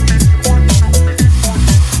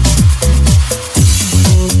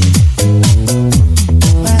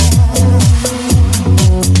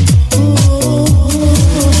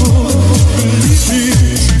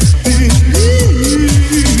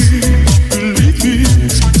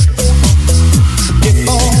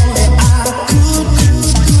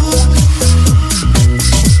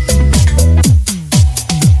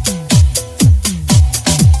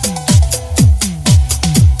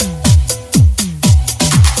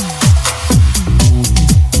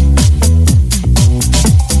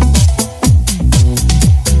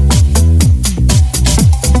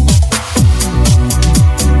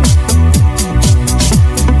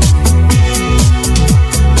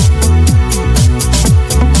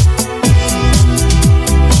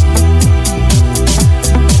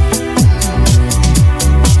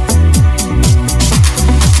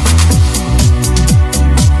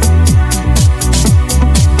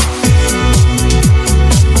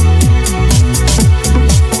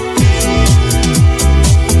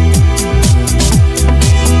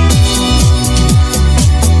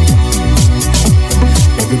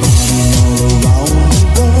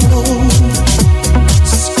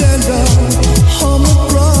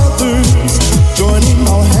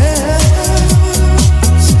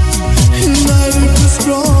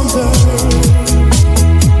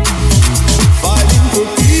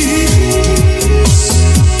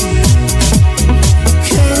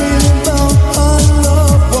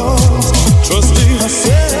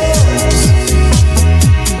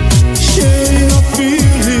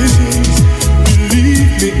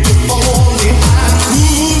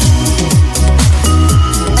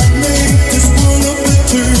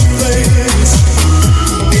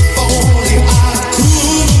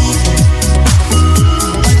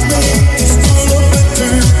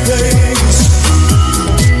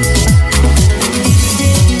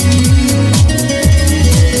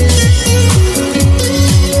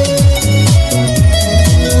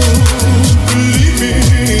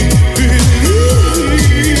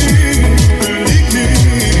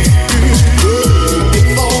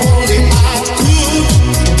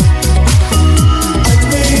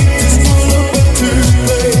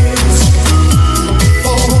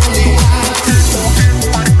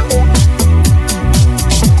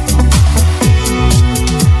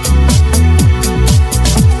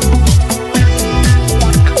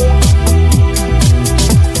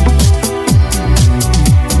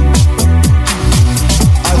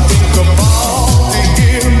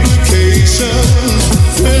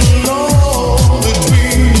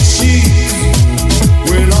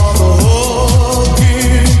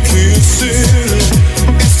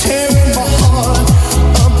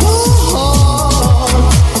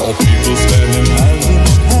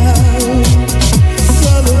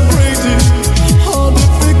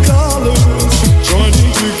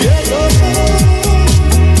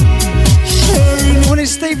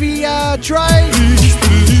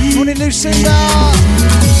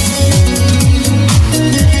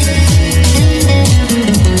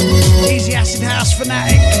 Easy Acid House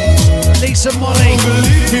Fanatic, Lisa Molly,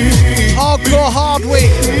 Hardcore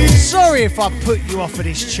Hardwick. Sorry if I put you off of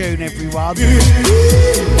this tune, everyone.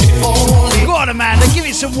 Go on, Amanda, give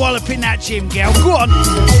it some wallop in that gym, girl. Go on.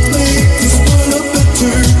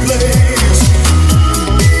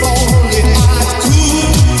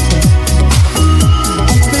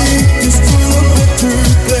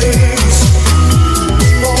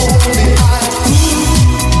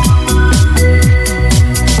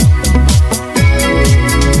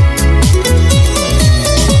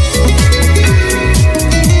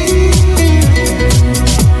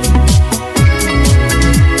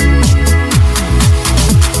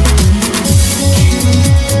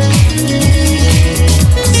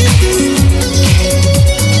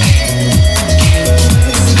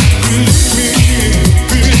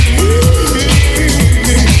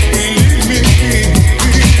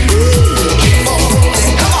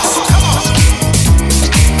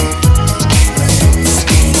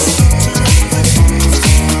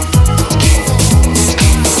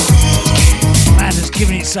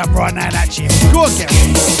 jump right now, that gym. Go on, Gary.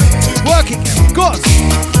 Work it, Gary. Go on.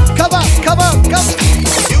 Come on, come on, come on.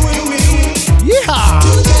 You and me. Yeehaw.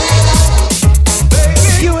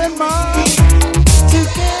 You and mine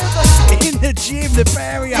together in the gym, the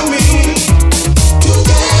barrier.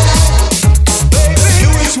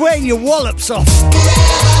 Sweating your wallops off.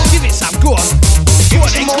 Give it some. Go on. Go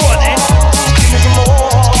on then. Go on then.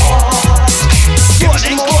 Go on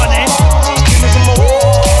then. Go on then.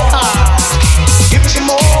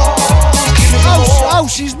 Oh,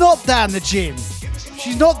 she's not down the gym.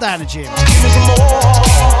 She's not down the gym.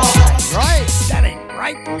 Right? That ain't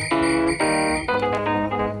right.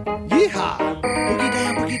 Yeehaw. Boogie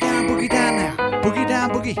down, boogie down, boogie down now. Boogie down,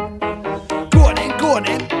 boogie. Go on in, go on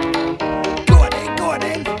in. Go on in, go on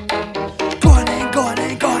in. Go on in, go on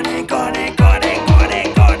in, go on in, go on in, go on in, go on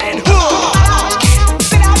in, go on in.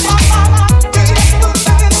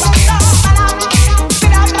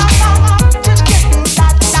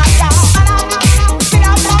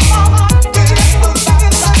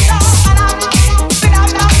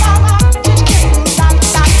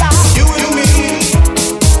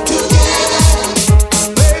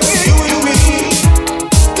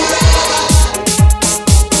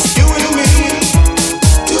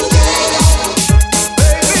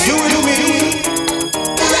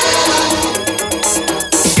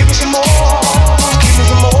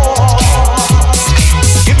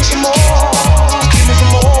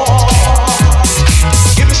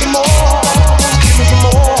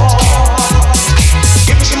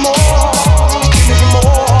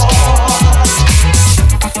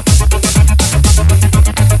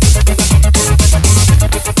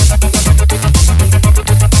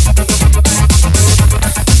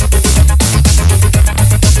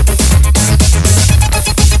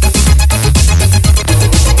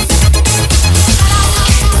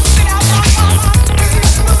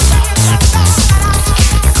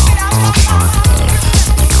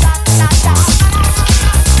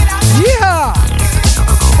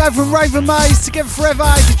 From Raven Mays, Together Forever,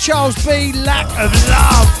 to Charles B, Lack of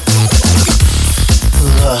Love.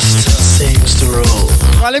 Lust seems to rule.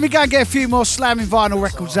 Right, let me go and get a few more slamming vinyl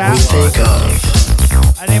records out. We think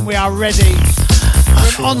of. And then we are ready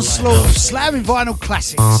for an onslaught of slamming vinyl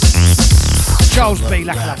classics. Charles B,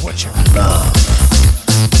 Lack of Love, watch it. Love.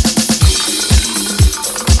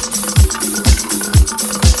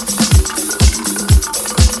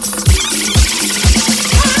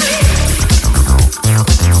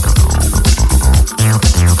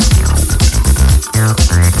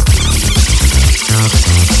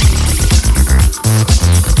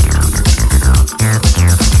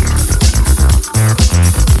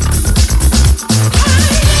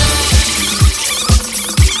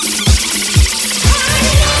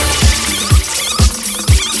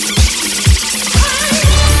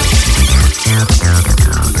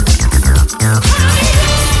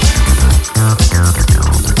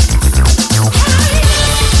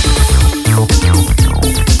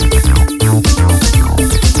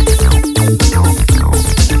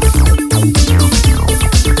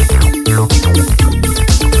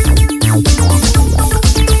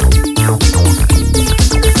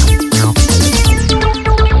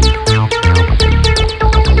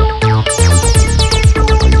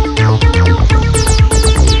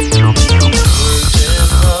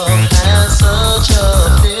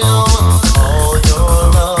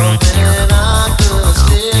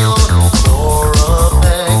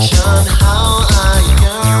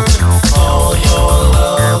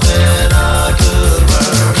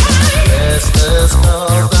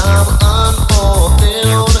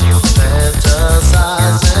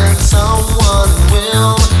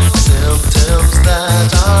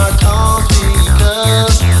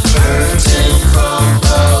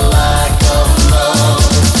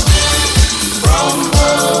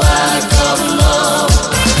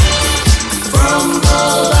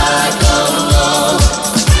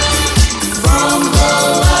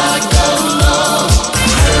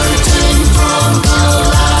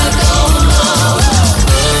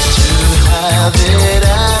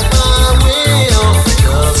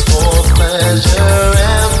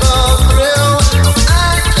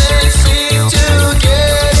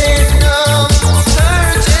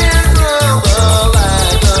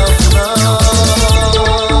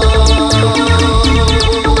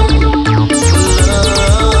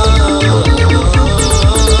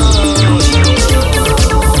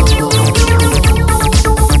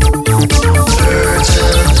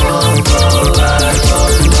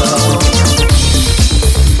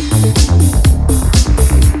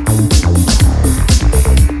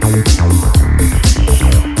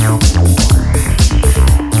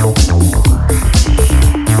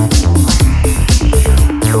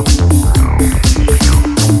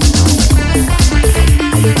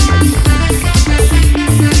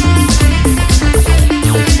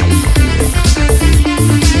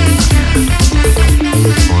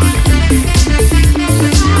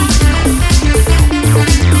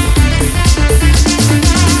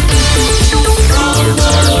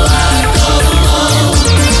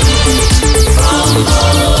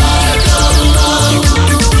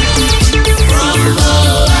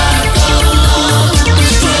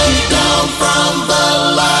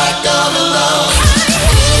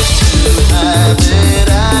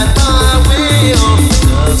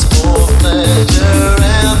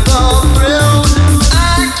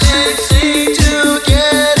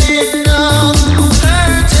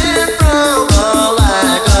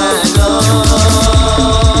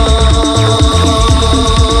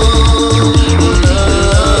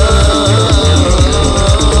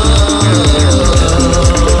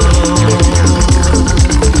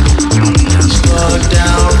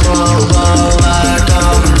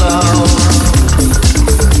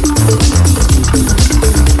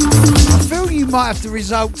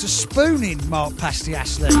 result to spooning, Mark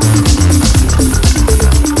Pastiasli.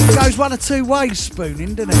 It goes one of two ways,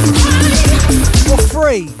 spooning, doesn't it? Or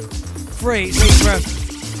free. Free, it's either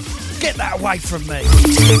get that away from me,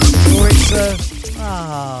 or it's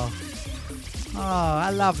I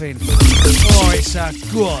love him. Or it's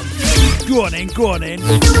go on in.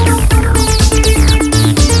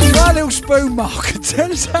 Right, little spoon, Mark.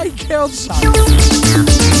 Tell us how you get on, son.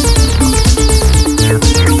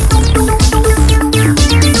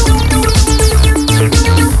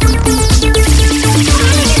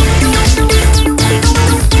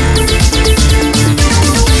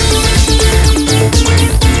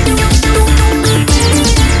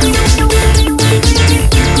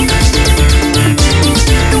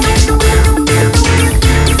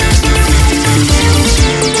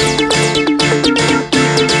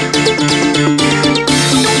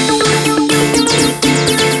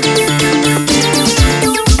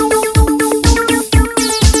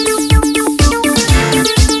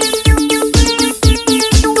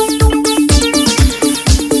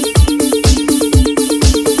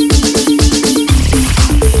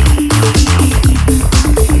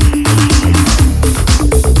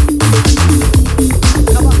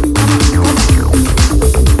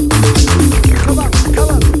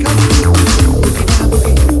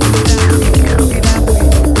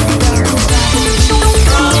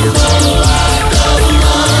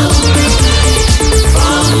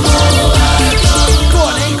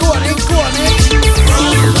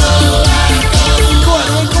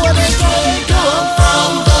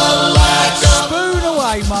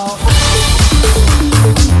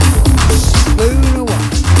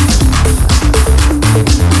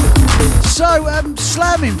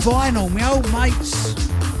 Vinyl, my old mates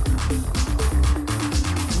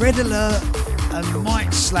Red Alert and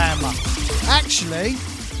Mike Slammer. Actually,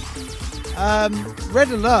 Red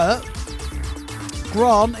Alert,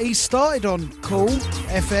 Grant, he started on Cool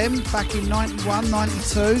FM back in 91,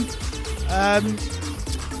 92.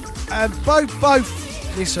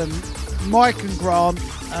 Both, listen, Mike and Grant,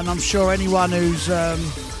 and I'm sure anyone who's au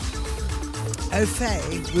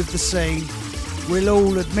fait with the scene will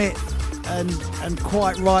all admit and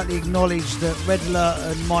quite rightly acknowledge that Red Alert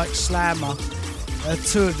and Mike Slammer are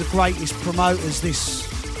two of the greatest promoters this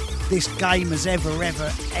game has ever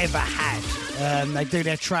had. They do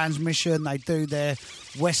their transmission, they do their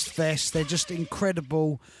Westfest. They're just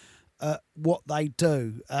incredible at what they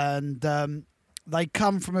do, and they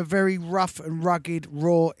come from a very rough and rugged,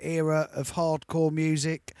 raw era of hardcore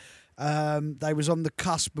music. They was on the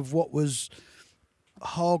cusp of what was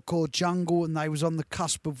hardcore jungle, and they was on the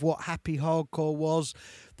cusp of what happy hardcore was.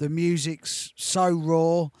 The music's so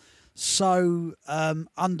raw, so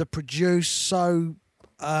underproduced, so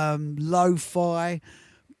lo-fi,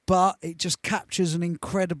 but it just captures an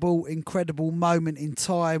incredible moment in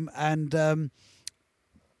time. And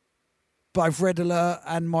both Red Alert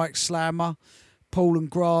and Mike Slammer, Paul and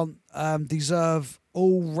Grant, deserve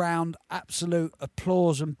all-round absolute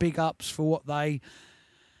applause and big ups for what they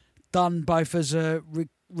done, both as a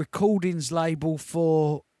recordings label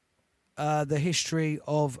for the history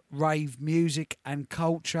of rave music and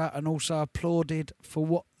culture, and also applauded for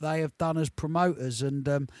what they have done as promoters and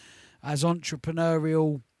as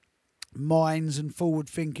entrepreneurial minds and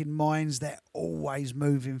forward-thinking minds. They're always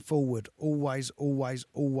moving forward, always moving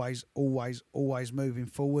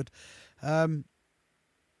forward. I'm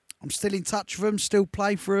still in touch with them, still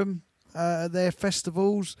play for them at their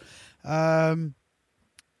festivals.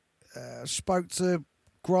 Spoke to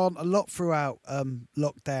Grant a lot throughout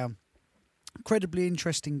lockdown. Incredibly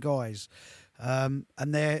interesting guys. And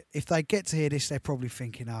if they get to hear this, they're probably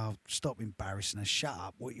thinking, oh, stop embarrassing us, shut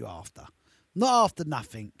up, what are you after? Not after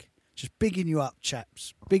nothing. Just bigging you up,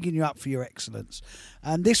 chaps. Bigging you up for your excellence.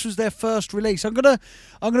 And this was their first release. I'm gonna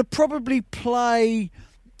probably play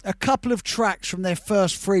a couple of tracks from their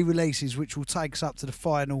first 3 releases, which will take us up to the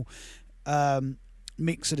final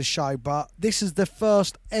mix of the show. But this is the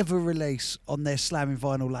first ever release on their Slamming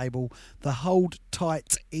Vinyl label, the Hold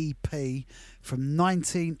Tight EP from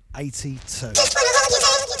 1982. All day,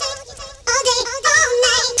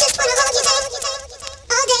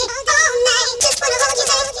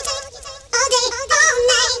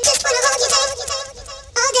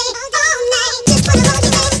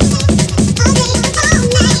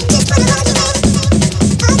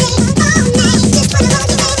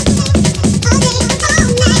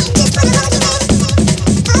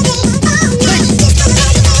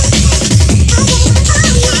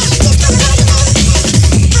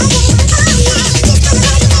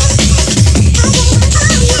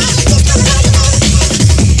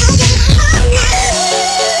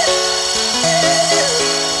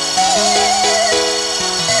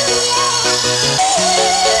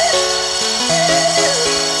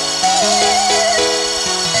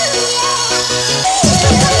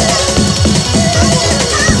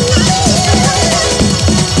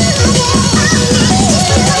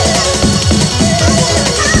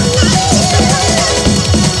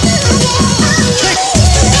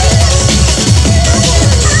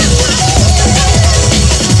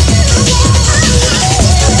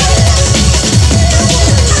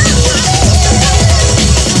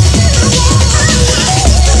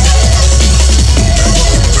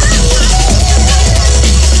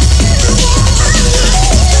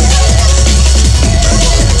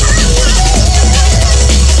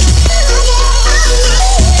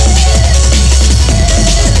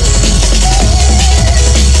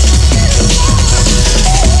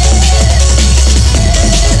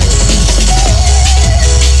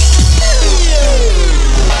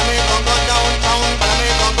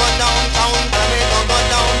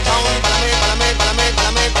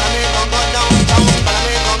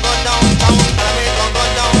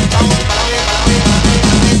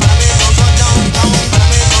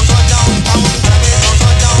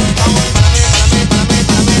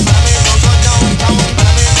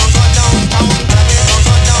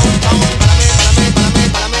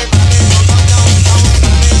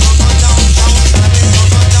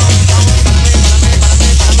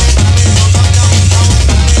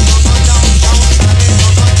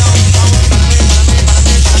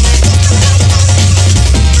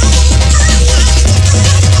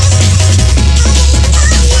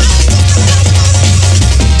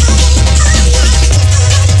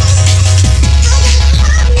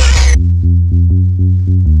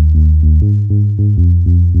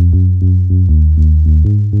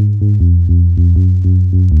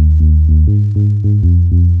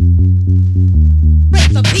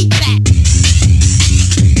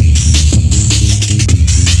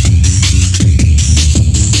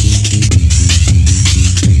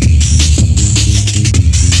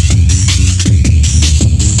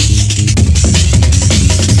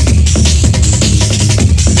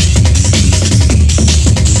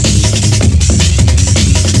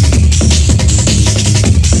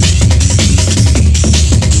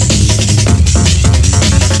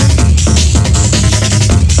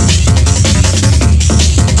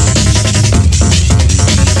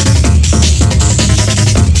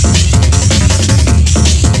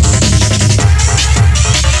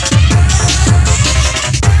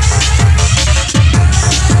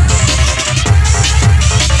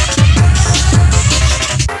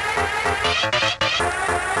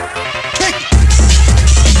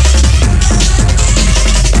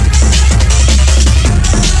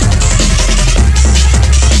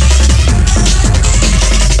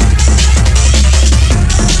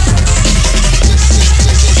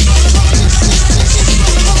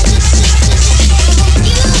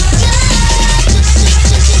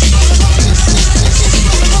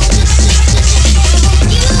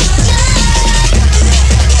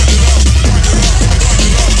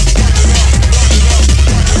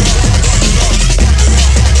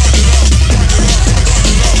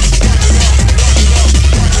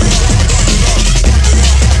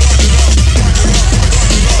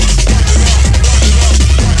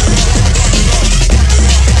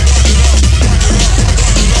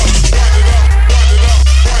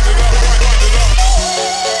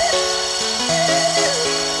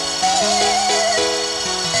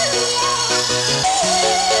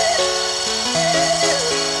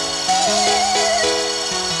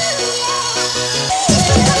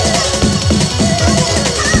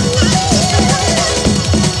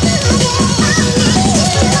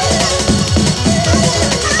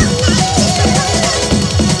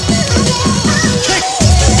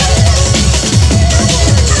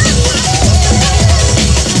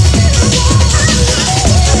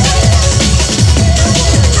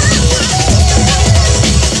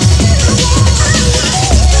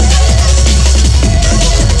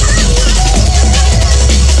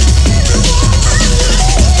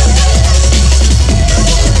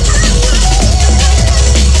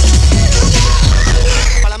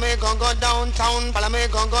 gon' go downtown. Follow me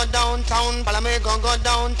gon' go downtown. Follow me gon' go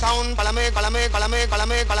downtown. Follow me gon' go downtown.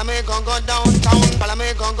 Follow me gon' go downtown. Follow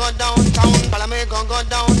me gon' go downtown. Follow me gon' go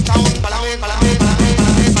downtown. Follow me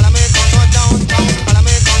gon' go downtown. Follow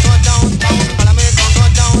me gon' go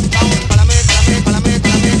downtown. Follow me gon'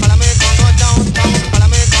 go downtown. Follow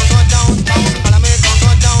me gon' go downtown.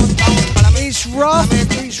 It's rough,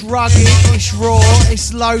 it's rugged, it's raw,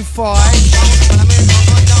 it's lo-fi.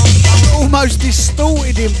 Almost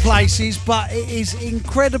distorted in places, but it is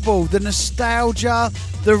incredible. The nostalgia,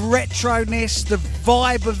 the retroness, the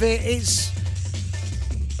vibe of it.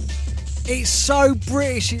 It's so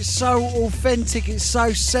British, it's so authentic, it's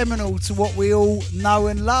so seminal to what we all know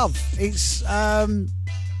and love. It's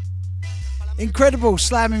incredible.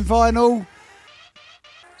 Slamming Vinyl,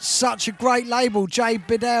 such a great label. Jay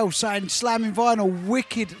Biddell saying Slamming Vinyl,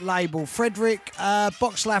 wicked label. Frederick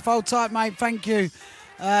Boxlaff, old type mate, thank you.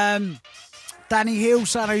 Danny Hill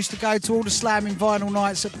saying I used to go to all the Slamming Vinyl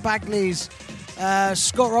nights at Bagley's.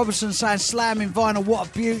 Scott Robertson saying Slamming Vinyl, what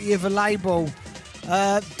a beauty of a label.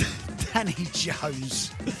 Danny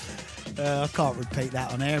Jones, I can't repeat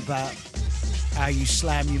that on air about how you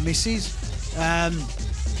slam your missus.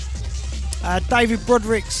 David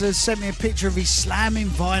Broderick has sent me a picture of his Slamming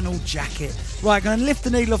Vinyl jacket. Right, I'm going to lift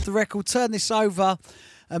the needle off the record, turn this over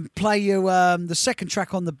and play you the second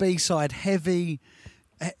track on the B-side, Heavy...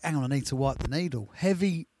 Hang on, I need to wipe the needle.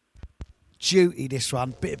 Heavy Duty, this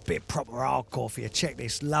one. Bit proper hardcore for you. Check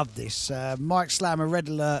this, love this. Mike Slammer, Red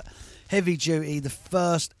Alert, Heavy Duty, the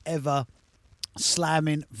first ever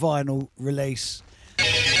Slamming Vinyl release.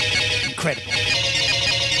 Incredible.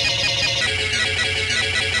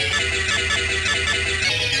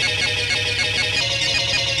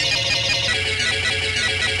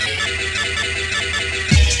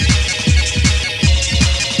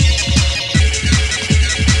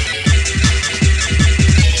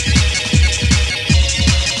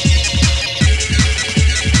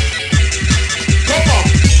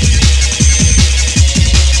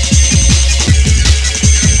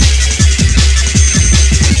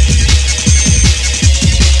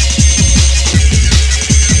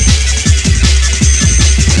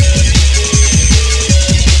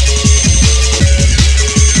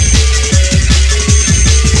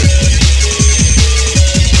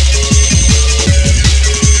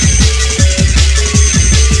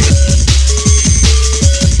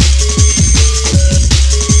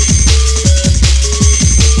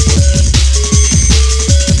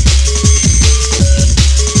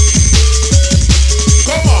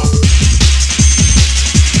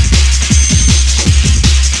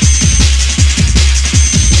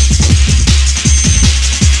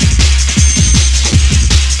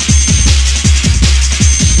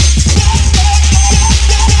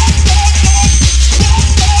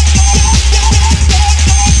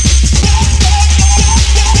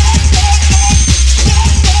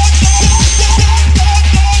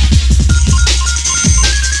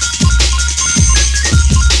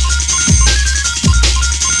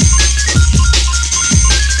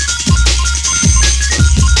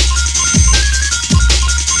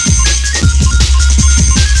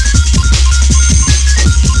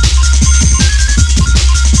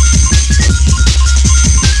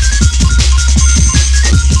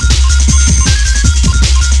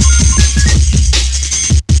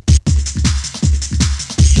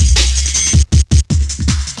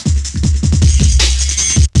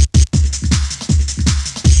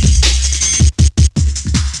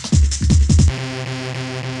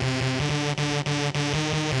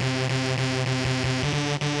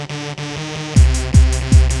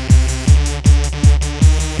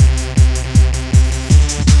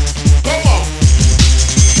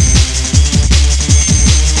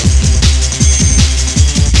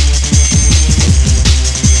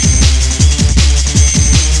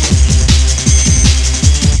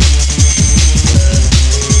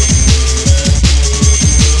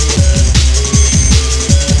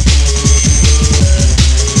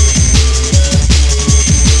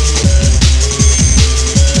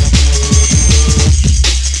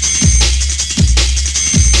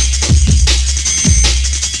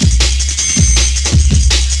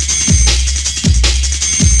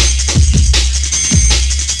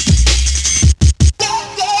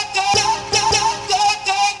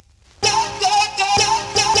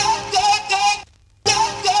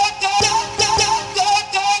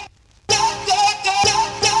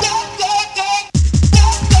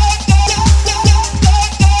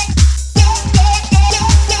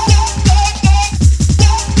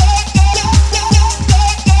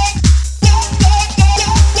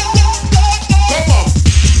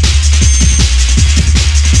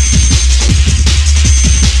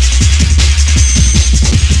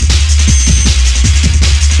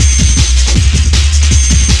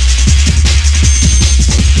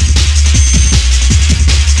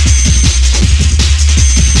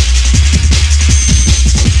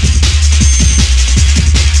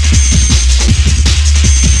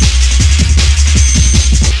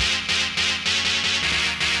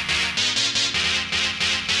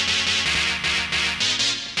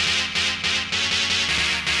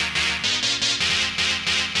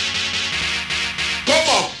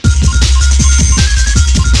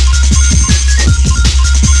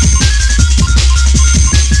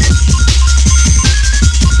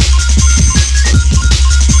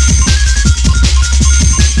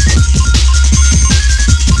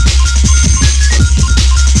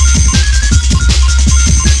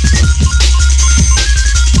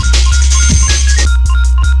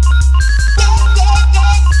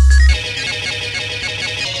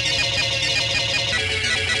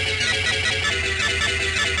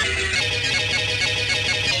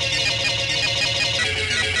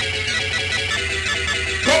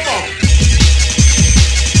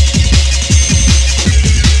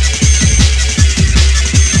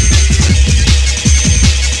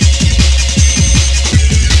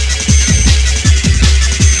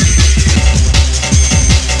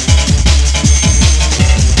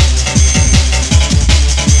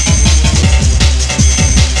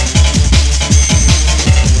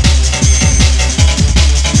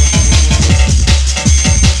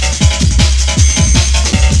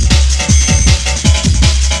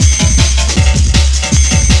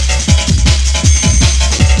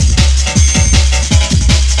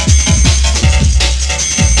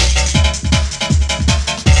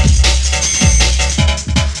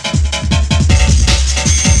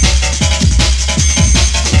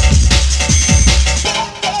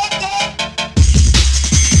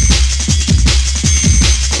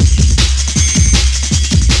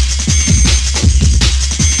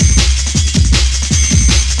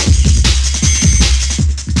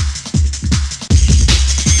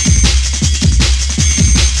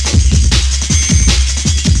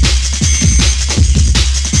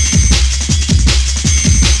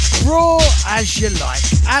 you like.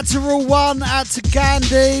 Out to Rule 1, out to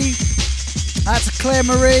Gandhi, out to Claire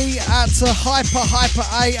Marie, out to Hyper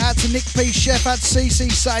 8, out to Nick P. Chef, out to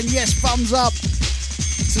CC saying yes, thumbs up.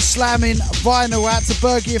 To Slamming Vinyl, out to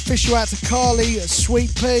Bergie Official, out to Carly,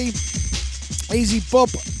 Sweet P, Easy Bob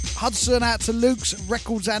Hudson, out to Luke's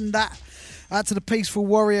Records and that. Out to the Peaceful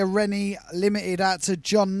Warrior, Rennie Limited, out to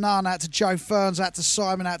John Nunn, out to Joe Ferns, out to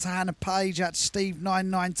Simon, out to Hannah Page, out to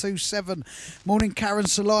Steve9927. Morning Karen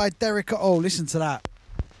Salai, Derek. Oh, listen to that.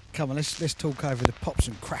 Come on, let's talk over the pops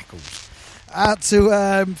and crackles. Out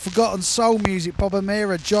to Forgotten Soul Music, Bob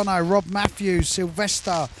Amira, Jono, Rob Matthews,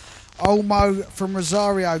 Sylvester, Olmo from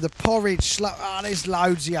Rosario, The Porridge. There's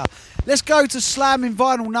loads here. Let's go to Slamming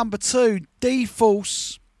Vinyl number 2,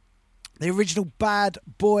 D-Force. The original Bad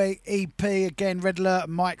Boy EP, again, Red Alert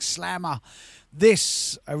and Mike Slammer.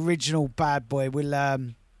 This original Bad Boy,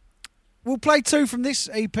 we'll play 2 from this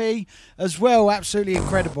EP as well, absolutely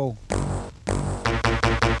incredible.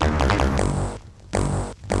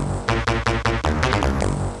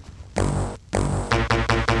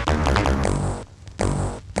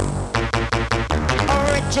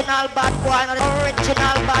 Original bad boy,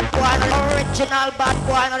 original bad boy, original bad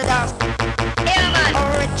boy, no the dance. Yeah man.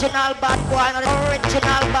 Original bad boy,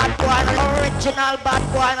 original bad boy, original bad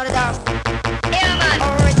boy, no the dance. Yeah man.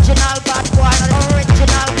 Original bad boy,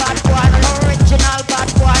 original bad boy, original bad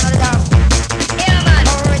boy, no the dance. Yeah man.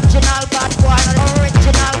 Original bad boy,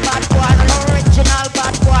 original bad boy, original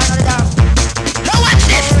bad boy, no the dance. Now watch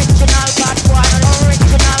this. Original bad boy,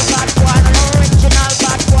 original bad boy, original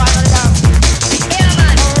bad boy, no the dance. Yeah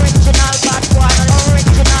man. Original bad boy,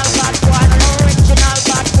 original bad boy, original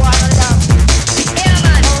bad boy, no the dance. Yeah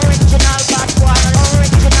man. Original bad boy,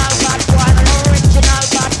 original bad boy, original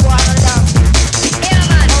bad boy, no the dance. Yeah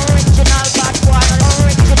man. Original bad boy,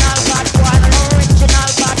 original bad boy.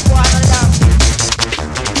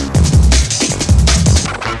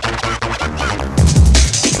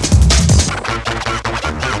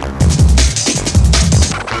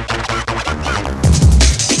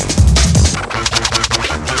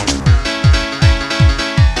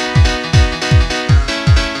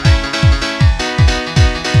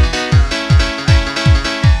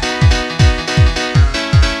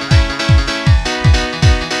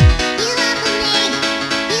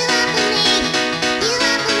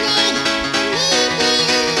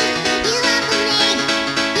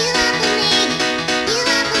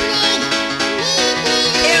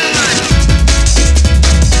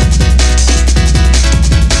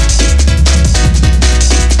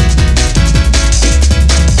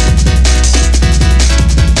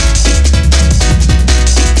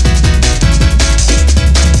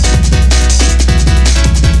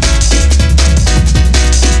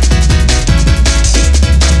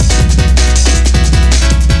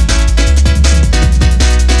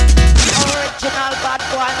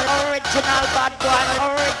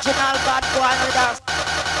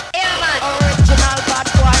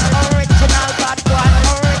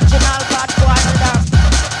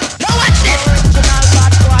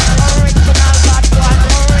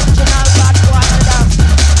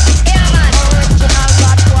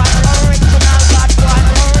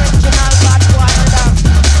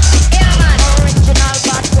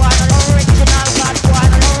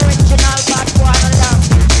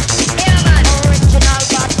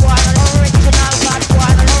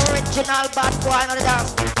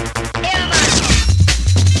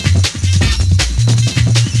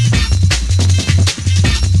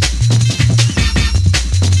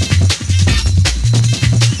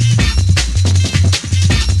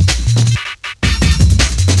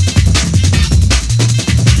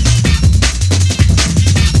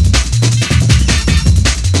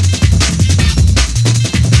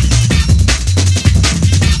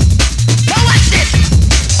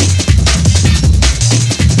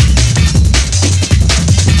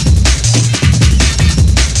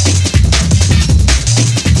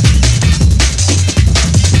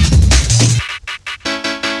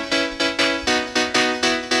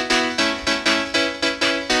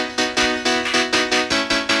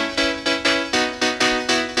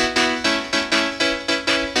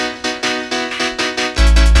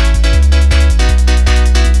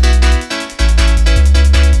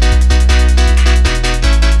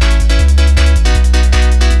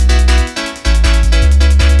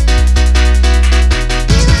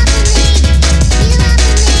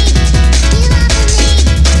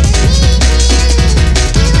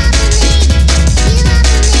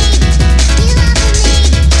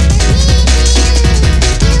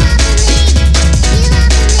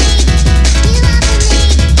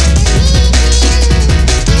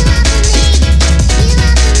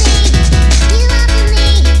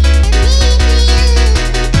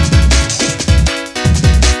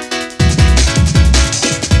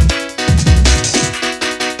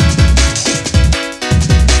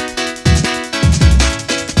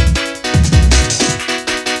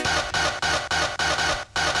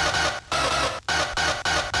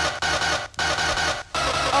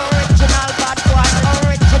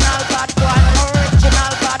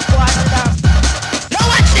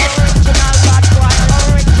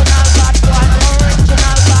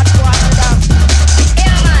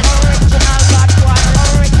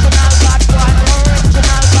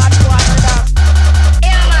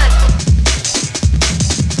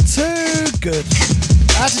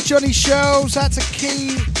 to Johnny Shells, out to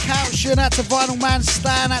Key Couchen, out to Vinyl Man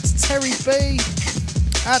Stan, out to Terry B,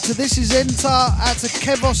 out to This Is Enter, out to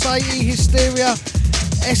Kevos 80 Hysteria,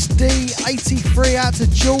 SD83, out to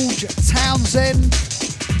George Townsend,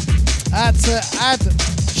 out to Ad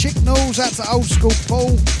Chicknalls, out to Old School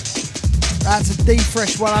Paul, out to D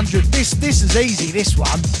Fresh 100. This is easy, this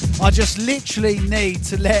one. I just literally need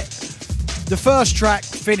to let the first track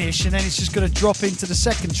finish and then it's just going to drop into the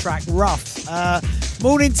second track, Rough.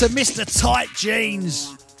 Morning to Mr. Tight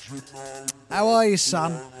Jeans. How are you,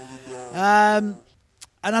 son? And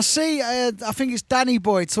I see, I think it's Danny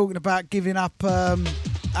Boy talking about giving up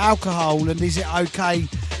alcohol and is it okay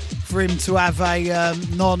for him to have a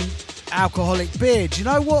non-alcoholic beer. Do you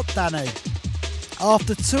know what, Danny?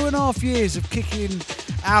 After 2.5 years of kicking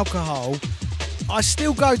alcohol, I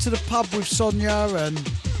still go to the pub with Sonia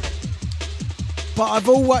but I've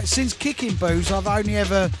always, since kicking booze, I've only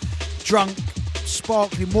ever drunk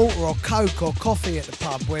sparkling water or Coke or coffee at the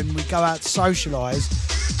pub when we go out to socialise.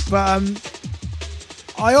 But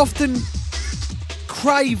I often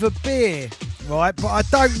crave a beer, right? But I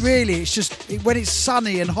don't really. It's just when it's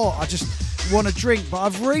sunny and hot, I just want to drink. But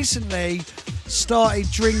I've recently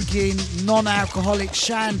started drinking non-alcoholic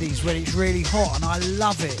shandies when it's really hot, and I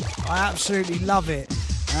love it. I absolutely love it.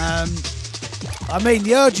 I mean,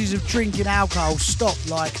 the urges of drinking alcohol stopped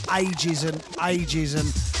like ages and ages and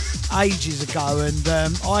ages ago, and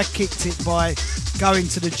I kicked it by going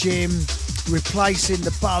to the gym, replacing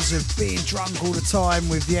the buzz of being drunk all the time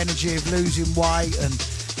with the energy of losing weight and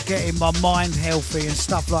getting my mind healthy and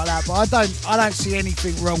stuff like that. But I don't see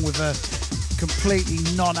anything wrong with a completely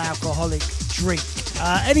non-alcoholic drink.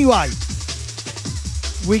 Anyway,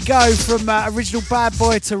 we go from original Bad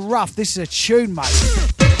Boy to Rough. This is a tune, mate.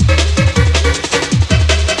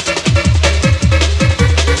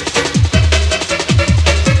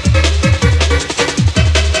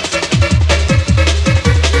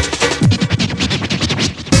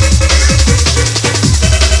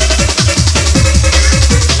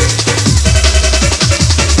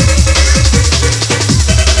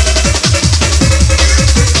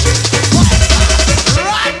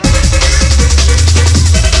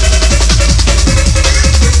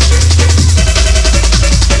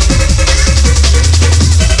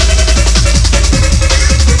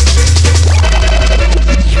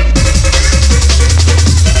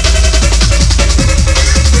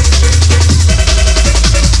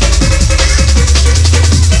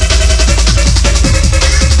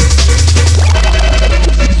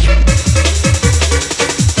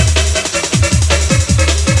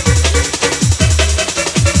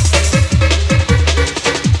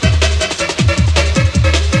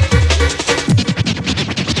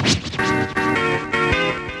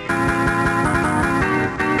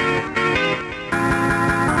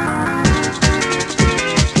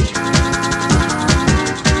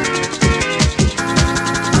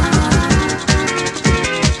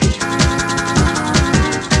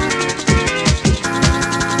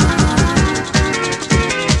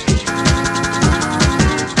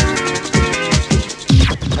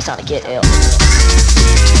 Get ill.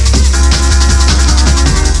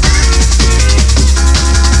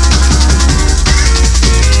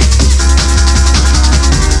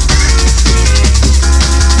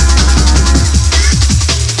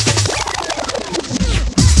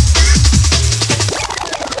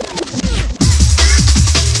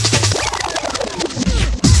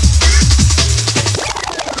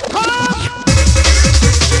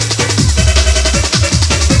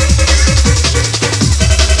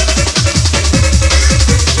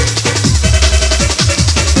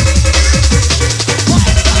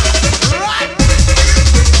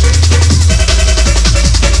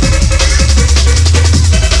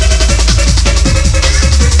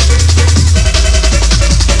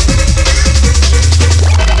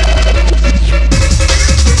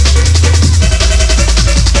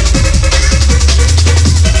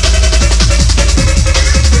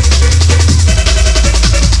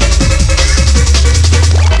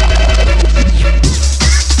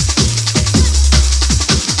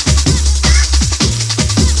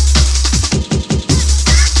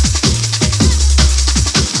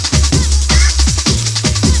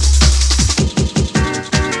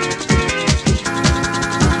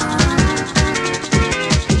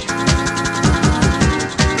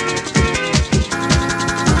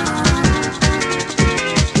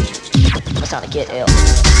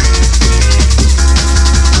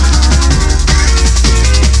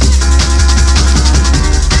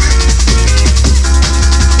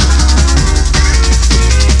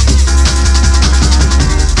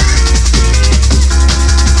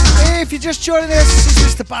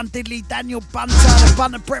 Bun Diddley, Daniel Bunter, the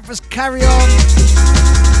Bunter Breakfast Carry On.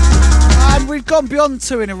 And we've gone beyond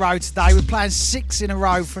 2 in a row today. We're playing 6 in a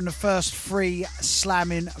row from the first 3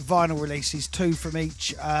 slamming vinyl releases, 2 from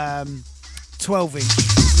each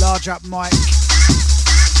 12-inch. Large Up Mike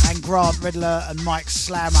and Grant Riddler and Mike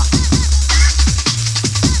Slammer.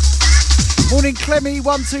 Morning Clemmy,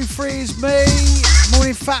 123 is me.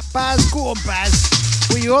 Morning Fat Baz, go on Baz.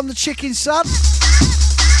 Were you on the chicken, son?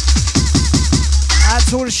 Out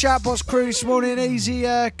to all the Shoutbox crew this morning, Easy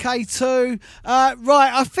K2.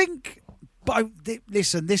 Right, I think, but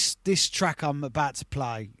listen, this track I'm about to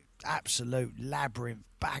play, absolute Labyrinth,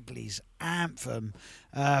 Bagley's anthem.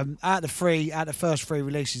 Out of the first 3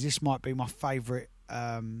 releases, this might be my favourite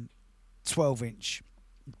 12-inch.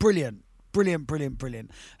 Brilliant. I'm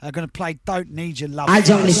going to play Don't Need Your Love. I'll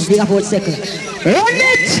jump this big about second. Run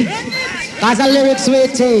it! Cause the lyrics will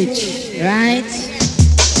teach, right?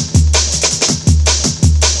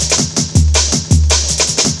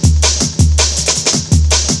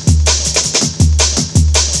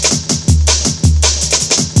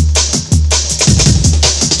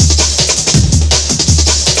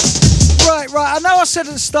 Right, I know I said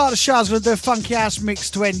at the start of the show I was going to do a funky house mix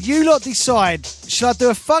to end. You lot decide, should I do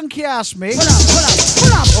a funky house mix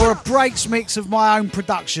Pull up. or a breaks mix of my own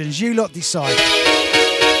productions? You lot decide.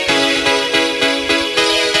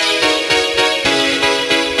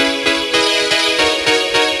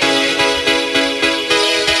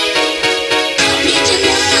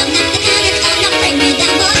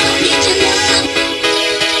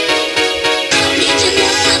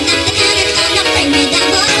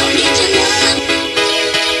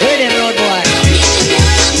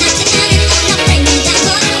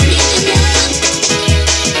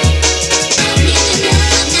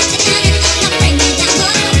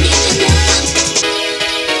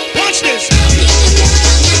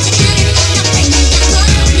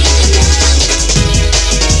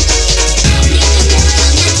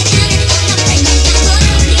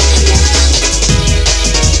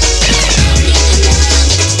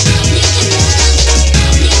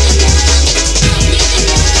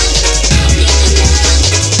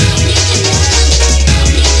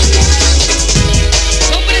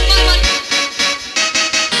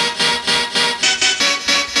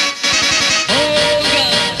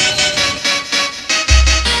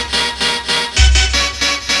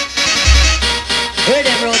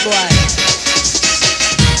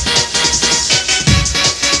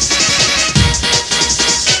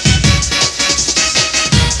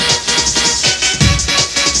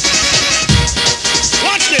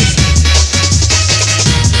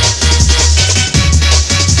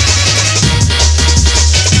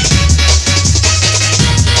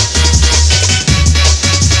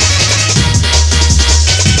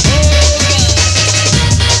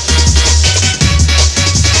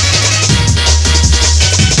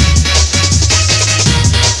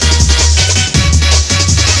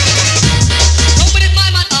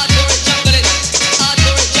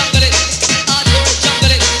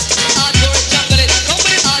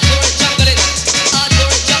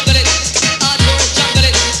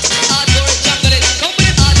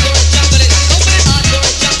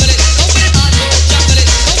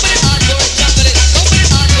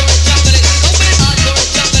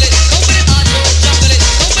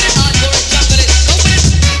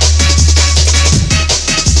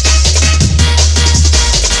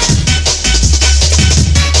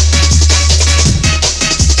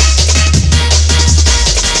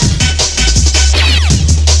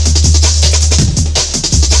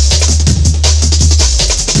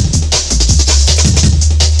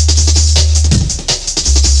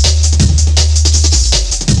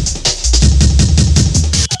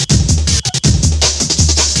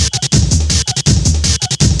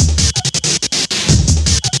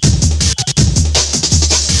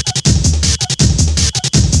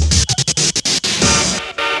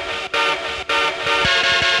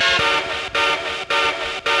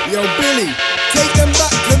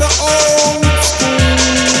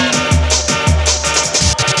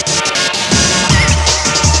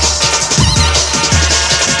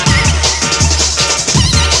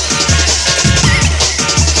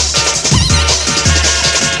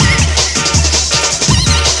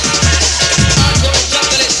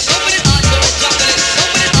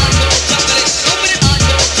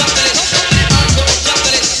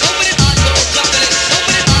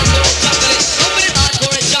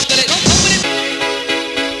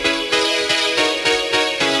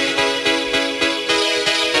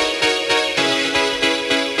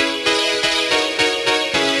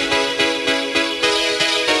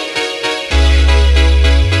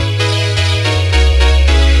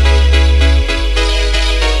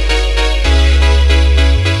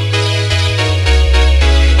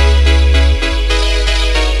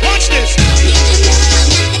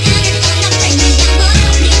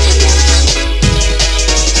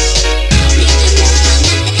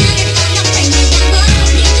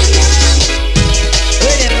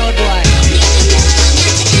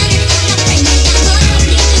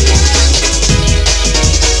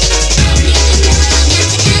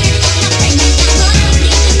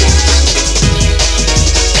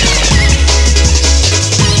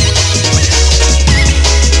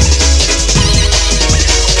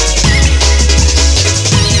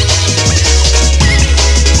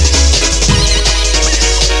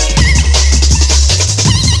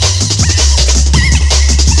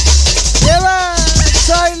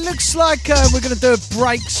 looks like we're going to do a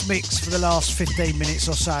breaks mix for the last 15 minutes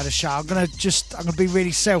or so of the show. I'm going to be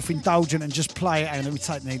really self-indulgent and just play it. And let me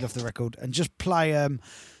take the needle off the record and just play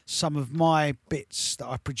some of my bits that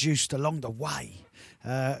I produced along the way.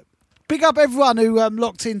 Big up everyone who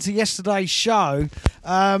locked into yesterday's show.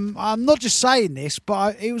 I'm not just saying this,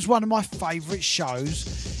 but it was one of my favourite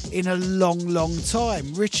shows in a long, long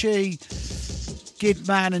time. Richie,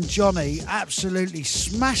 Gidman and Johnny absolutely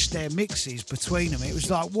smashed their mixes between them. It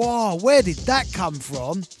was like, wow, where did that come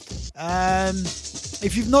from?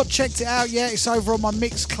 If you've not checked it out yet, it's over on my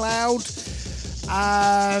Mixcloud.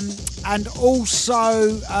 And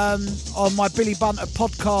also on my Billy Bunter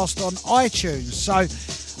podcast on iTunes. So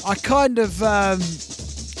I kind of,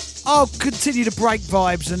 I'll continue to break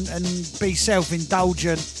vibes and be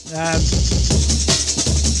self-indulgent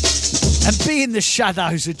and be in the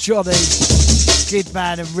shadows of Johnny,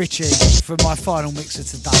 Gidman and Richie for my final mixer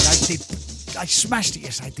today. They smashed it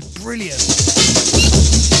yesterday, they did brilliant.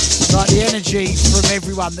 Like the energy from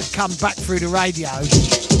everyone that come back through the radio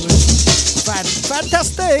was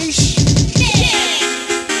fantastic. Yeah.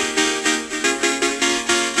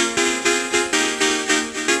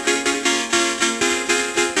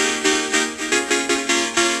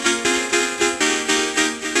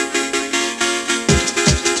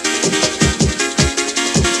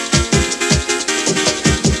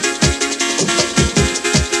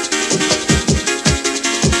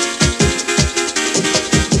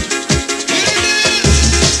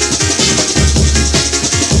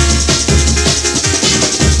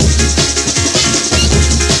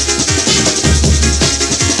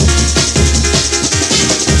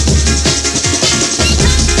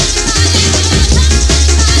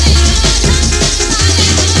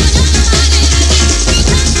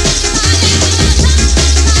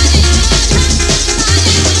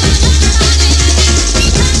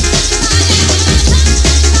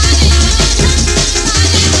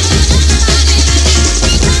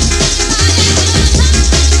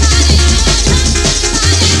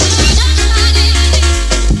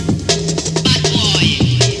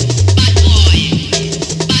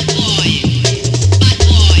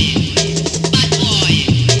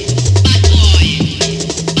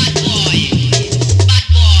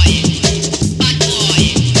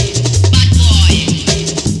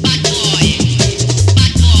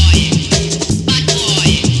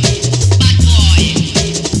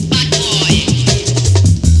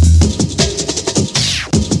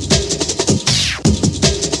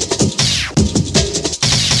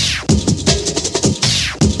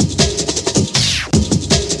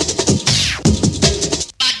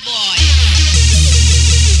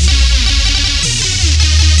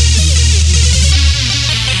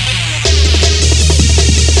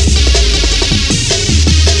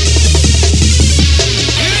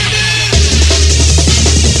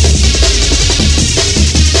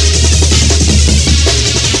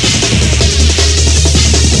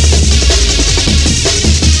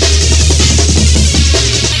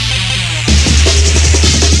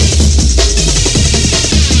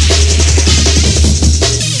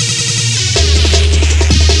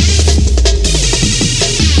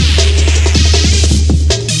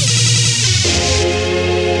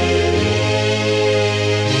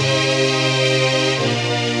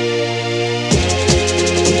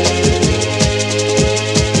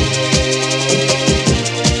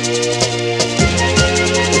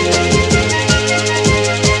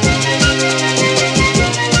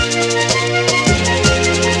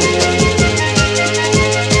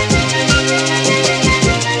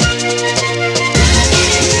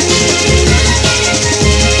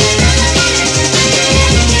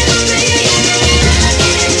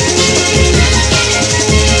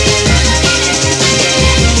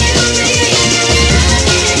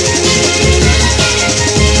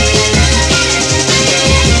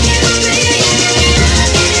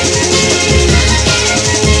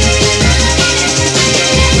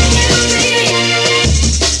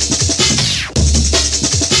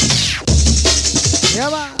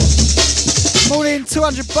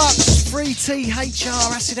 $200, free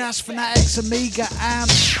THR, Acid House Fanatics, Amiga Amp,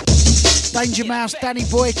 Danger Mouse, Danny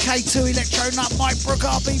Boy, K2, Electro Nut, Mike Brook,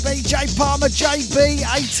 RBB, J Palmer, JB,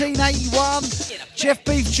 1881, Jeff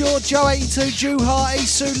Beef, George, Joe 82, Jew Heart,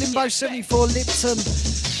 Isu, Limbo 74, Lipton,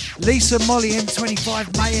 Lisa, Molly,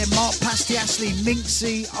 M25, Mayhem, Mark Pasty, Ashley,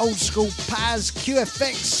 Minxie, Old School Paz,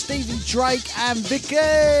 QFX, Stevie Drake, and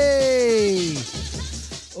Vicky.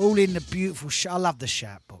 All in the beautiful I love the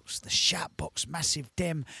shout box. The shout box, massive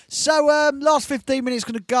dem. So, last 15 minutes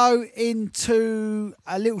going to go into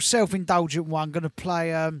a little self-indulgent one. Going to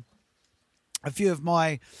play a few of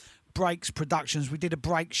my Breaks Productions. We did a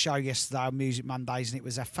break show yesterday on Music Mondays, and it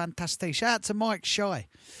was a fantastic. Shout out to Mike Shy.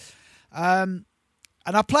 And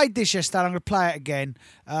I played this yesterday. I'm going to play it again.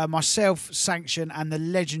 Myself, Sanction, and the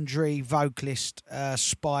legendary vocalist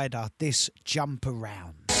Spider. This Jump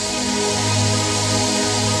Around.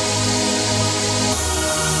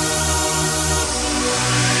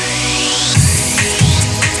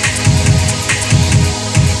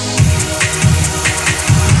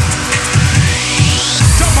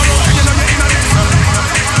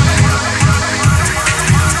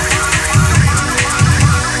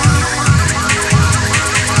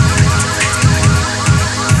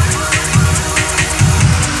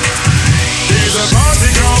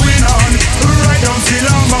 Till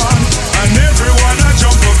I'm on, and everyone I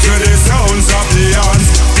jump up to the sounds of the horns.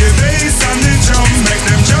 The bass and the drum make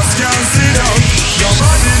them just can't sit down.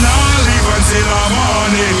 Nobody now leave until the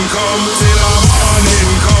morning come. Till the morning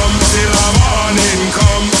come. Till the morning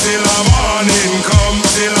come. Till the morning come.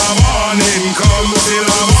 Till the morning come. Till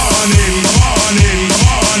the morning, morning,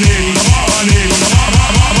 morning, morning,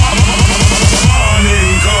 morning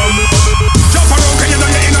come. Jump around 'cause you know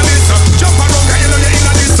you're in a this. Jump around 'cause you know you're in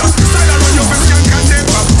a this. Style around your face.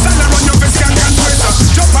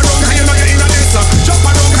 Jump around, how you know you're in a this. Jump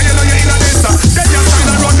around, how you know you're in a this. Then you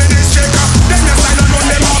style and run the disc shaker. Then you style and run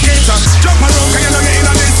the market. Jump around, how you know you're in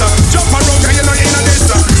a this. Jump around, how you know you're in a this.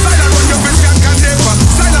 Style and run your face can dip.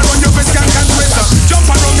 Style and run your face can twist. Jump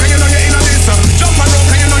around, how you know you're in a this. Jump around,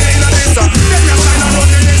 how you know you're in a this. Then you style and run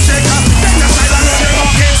the disc shaker. Then you style and run the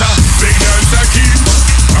market. Big dance a key,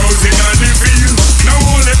 out in the field. Now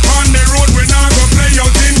only on the road we now go play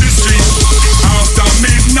out in the street. After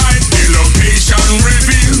midnight, the location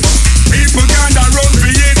reveal. People gather round for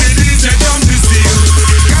you, the DJ jump the steel.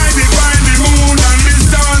 Guided by the moon and the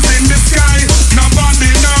stars in the sky. Nobody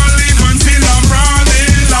now leave until I'm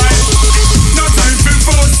running light. No time for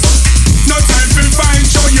fuss, no time for fight.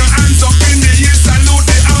 Show your hands up in the air, salute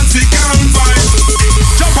the anti-gun vibe.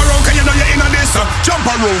 Jump around, 'cause you know you're in a this. Jump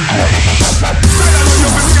around. Style around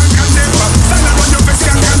your face can dip. Style around your face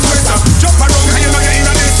can twist. Jump around, 'cause you know you're in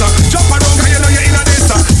a this. Jump around, 'cause you know you're in a this.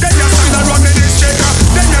 Then you style and run the disc shaker.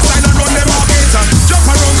 Then you style and run the market. Jump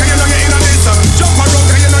around, 'cause you know you're in a this. Jump around,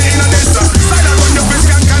 'cause you know you're in a this. Style and run your face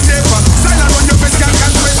can dip. Style and run your face can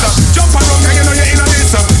twist. Jump around, 'cause you know you're in a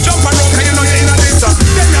this. Jump around, 'cause you know you're in a this.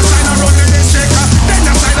 Then you style and run the disc shaker. Then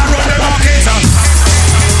you style and run the market.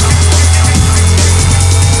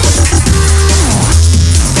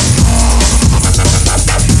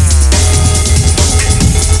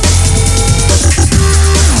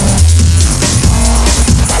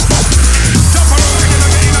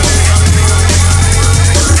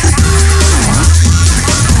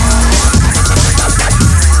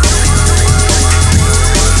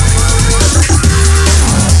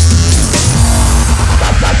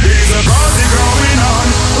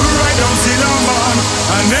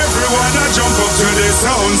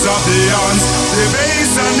 Sounds of the horns, the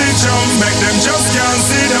bass and the drum make them just can't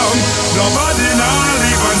sit down. Nobody now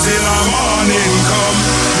leave until the morning come.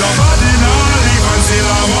 Nobody now leave until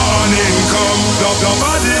the morning come.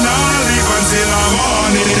 Nobody now leave until the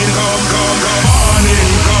morning come. Come, come, morning,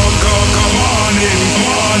 come, come, come, morning,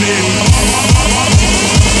 morning,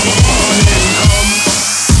 morning, come.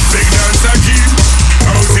 Big dance a keep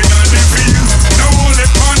out in the field. Now only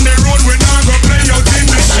on the road we now go play out in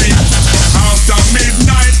the street. After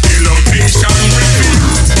midnight, the location reveal.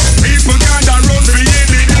 People gather round for you,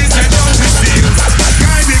 the DJ down the steel.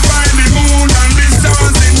 Guided by the moon and the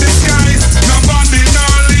stars in the sky. Nobody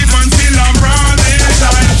now leave until I'm running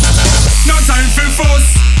light. No time for fuss,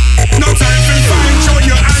 no time for fight. Show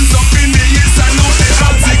your hands up in the air, salute the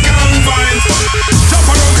anti-gun vibe. Jump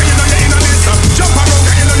around, 'cause you know you're in a this. Jump around,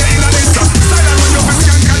 'cause you know you're in a this. Style and run your face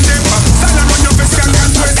can dip. Style and run your face can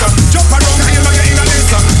twist. Jump around, 'cause you know you're in a this.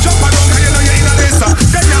 Jump around, 'cause you know you're in a this.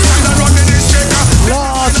 Then you style and run the disc shaker.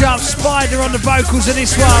 Large up Spider on the vocals in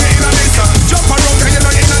this one. Jump around, 'cause you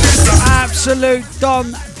know you're in a this. Absolute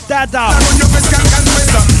Don Dada.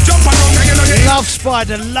 Love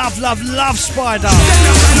Spider, love, love, love Spider.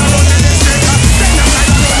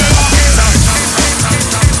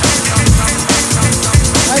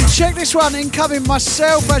 And check this one, incoming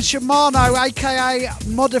myself and Shimano, aka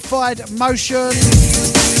Modified Motion,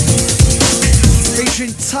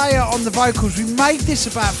 featuring Taya on the vocals. We made this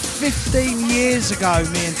about 15 years ago,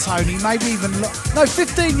 me and Tony, maybe even,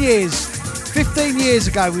 15 years. 15 years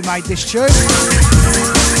ago we made this tune.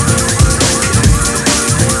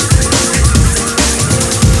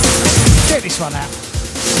 Check this one out.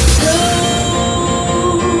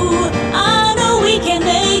 I know we can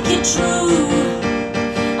make it true.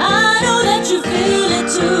 I know that you feel it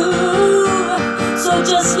too. So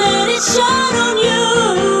just let it shine on you.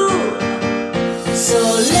 So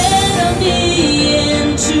let me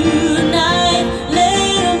in tonight.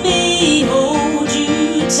 Let me hold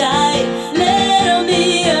you tight. Let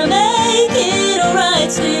me make it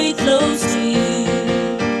alright. Stay close to you.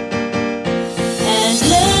 And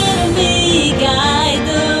let me guide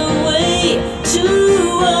the way to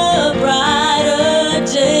a brighter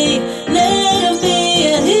day. Let me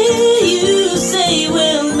hear you say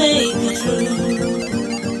we'll make it through.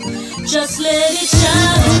 Just let it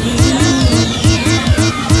shine on you.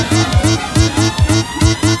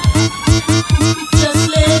 Just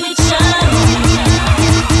let it shine on you.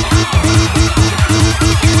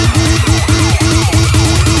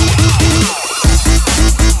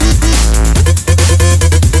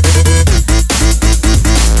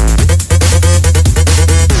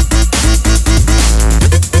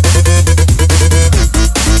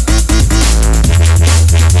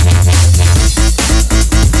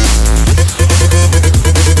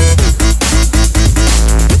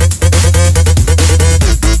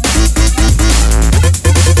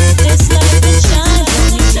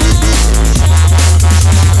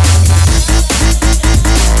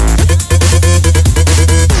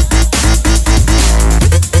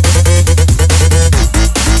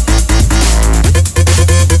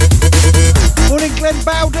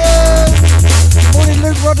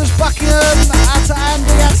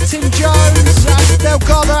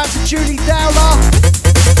 Julie Dowler.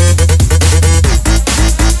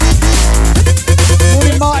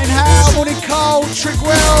 Morning Martin Howe, morning Carl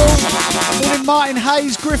Trigwell, morning Martin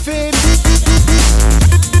Hayes Griffin,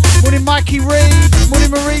 morning Mikey Reed,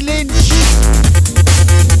 morning Marie Lynch.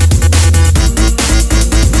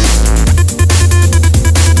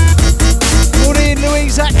 Morning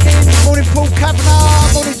Louise Atkins, morning Paul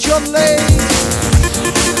Kavanagh, morning John Lee,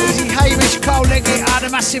 Easy Hamish, Carl Leggett, and a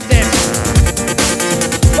massive them.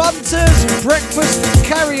 Bunters, breakfast,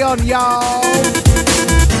 carry on, y'all.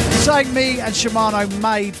 Something me and Shimano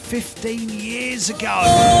made 15 years ago.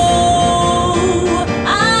 Oh,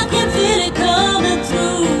 I can feel it coming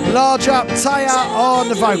through. Large up Taya on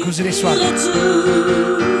the vocals of this one.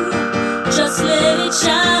 Just let it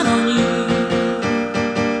shine on you.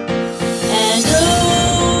 And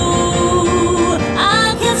oh,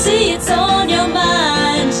 I can see it's on your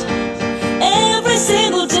mind every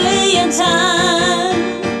single day and time.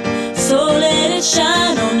 So let it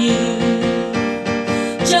shine on you.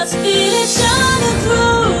 Just feel it shining through.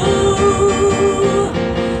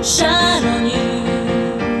 Shine on you.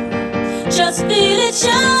 Just feel it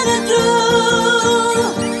shining through.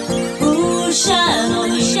 Ooh, shine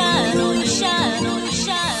on you. Shine on you. Shine on you.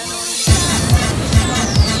 Shine on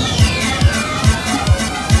you.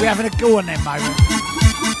 We're having a go on then, mate.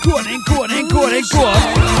 Go on in, go on in, go on in, go on.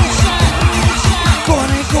 Go on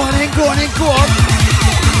in, go on in, go on in, go on.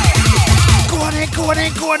 Go on in, go on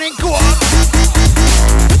in, go on in, go on.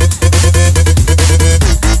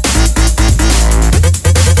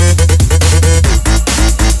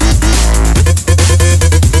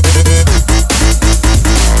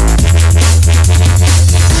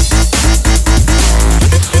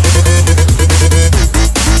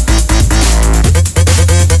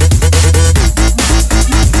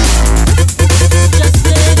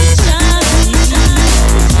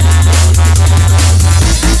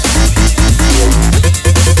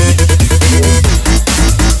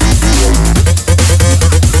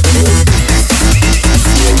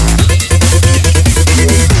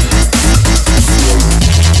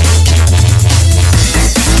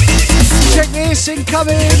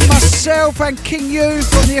 Incoming, myself and King U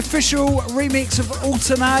from the official remix of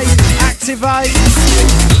Alternate Activate.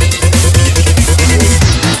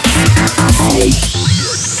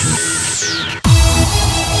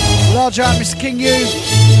 Large out Mr. King U,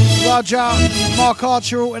 large out Mark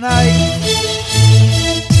Archer Alternate.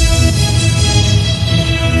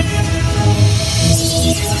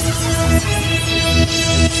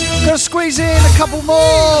 Gonna squeeze in a couple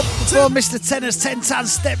more before Mr. Tenner's 10 ton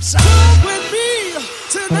steps up. Come with me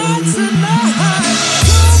tonight.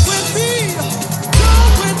 Come with me.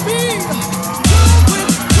 Come with me. Come with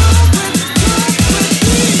me.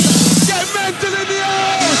 Get mental in the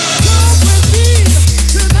air. Come with me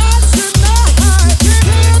tonight.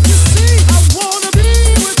 Can't you see I wanna be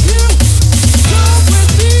with you? Come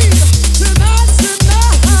with me tonight.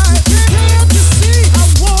 Can't you see I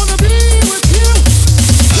wanna be with you?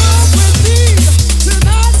 Come with me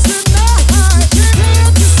tonight.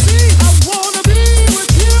 Can't you see I wanna be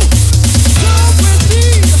with you? Come with me.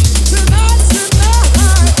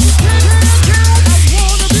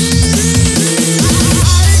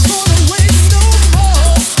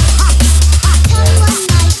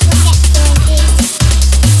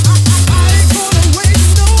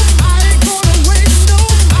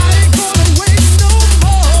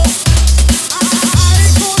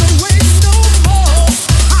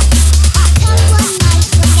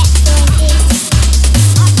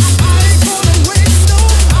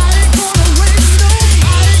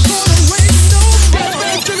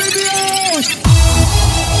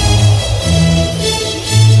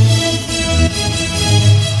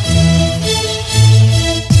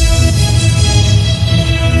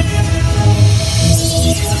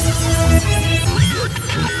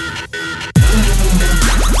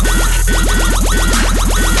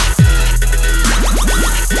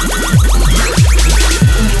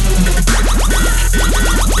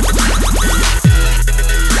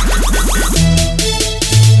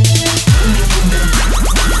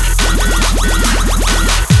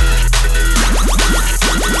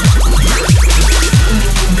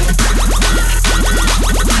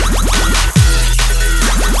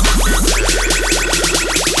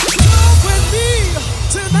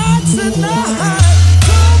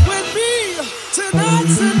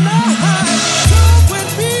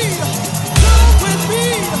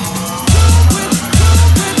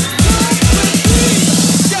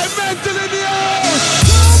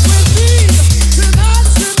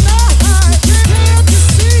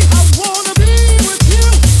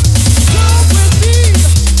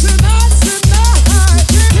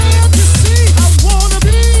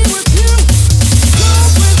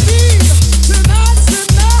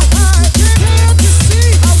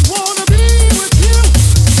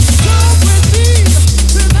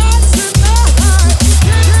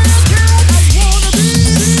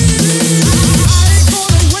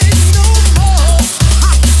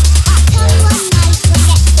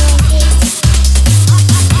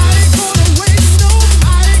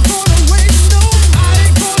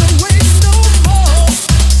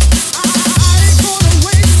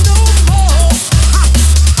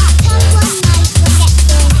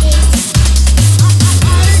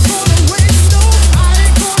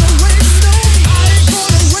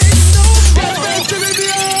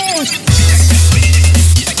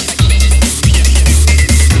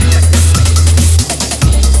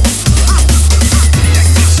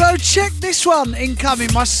 check this one incoming.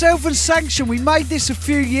 Myself and Sanction, we made this a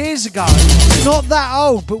few years ago. Not that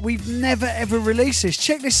old, but we've never ever released this.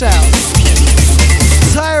 Check this out.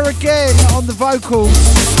 Taya again on the vocals.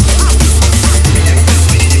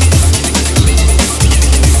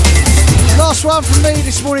 Last one from me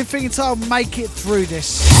this morning, thinking I'll make it through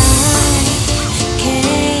this. I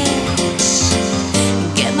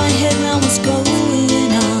can't get my head around what's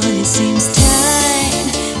going on. It seems time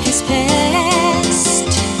has passed,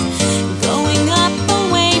 going up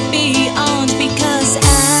and way beyond, because I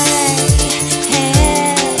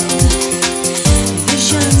have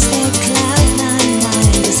visions that cloud my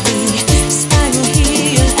mind as we spiral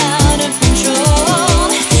here out of control.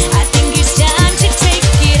 I think it's time to take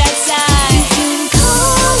it outside. You can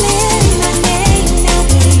call it my name now,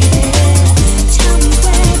 baby. Tell me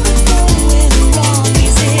where we're going wrong.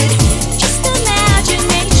 Is it just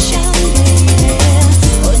imagination, baby?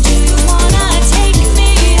 Or do you wanna take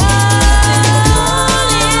me all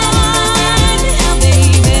in now,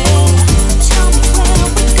 baby? Tell me where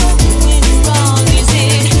we're going wrong. Is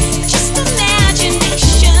it just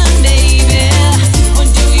imagination, baby? Or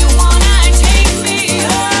do you wanna take me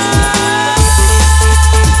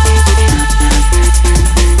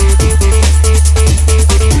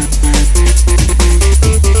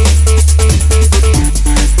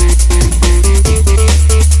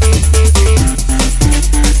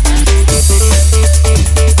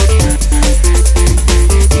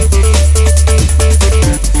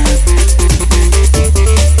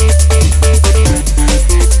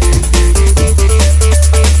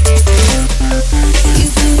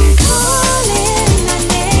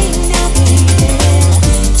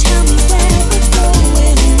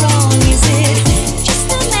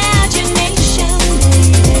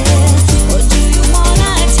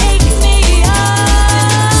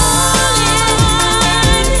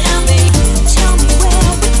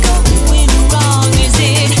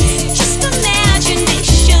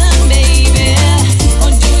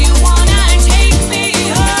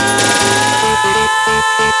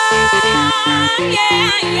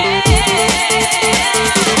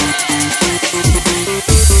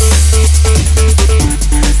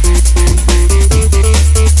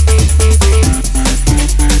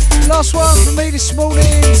Last one from me this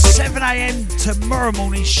morning, 7 a.m. tomorrow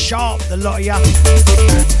morning, sharp, the lot of ya.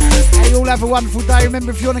 Hey, you all have a wonderful day. Remember,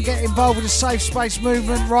 if you want to get involved with the Safe Space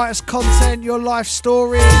movement, write us content, your life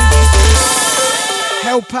story,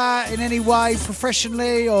 help out in any way,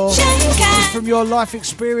 professionally or from your life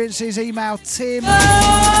experiences, email Tim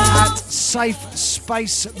at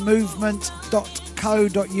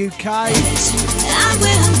safespacemovement.co.uk.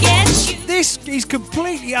 This is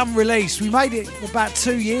completely unreleased. We made it about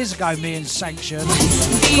 2 years ago, me and Sanction.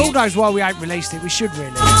 God knows why we ain't released it. We should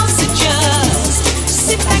really. just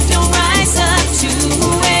sit back, don't rise up to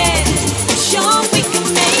it. Sure, we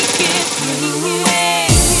can make it through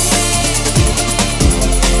it.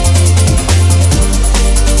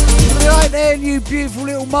 Right then, you beautiful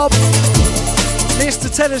little mob. Mr.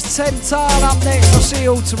 Tennis 10 Tarn up next. I'll see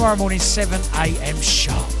you all tomorrow morning, 7 a.m.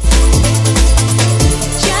 sharp.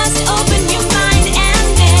 Just open your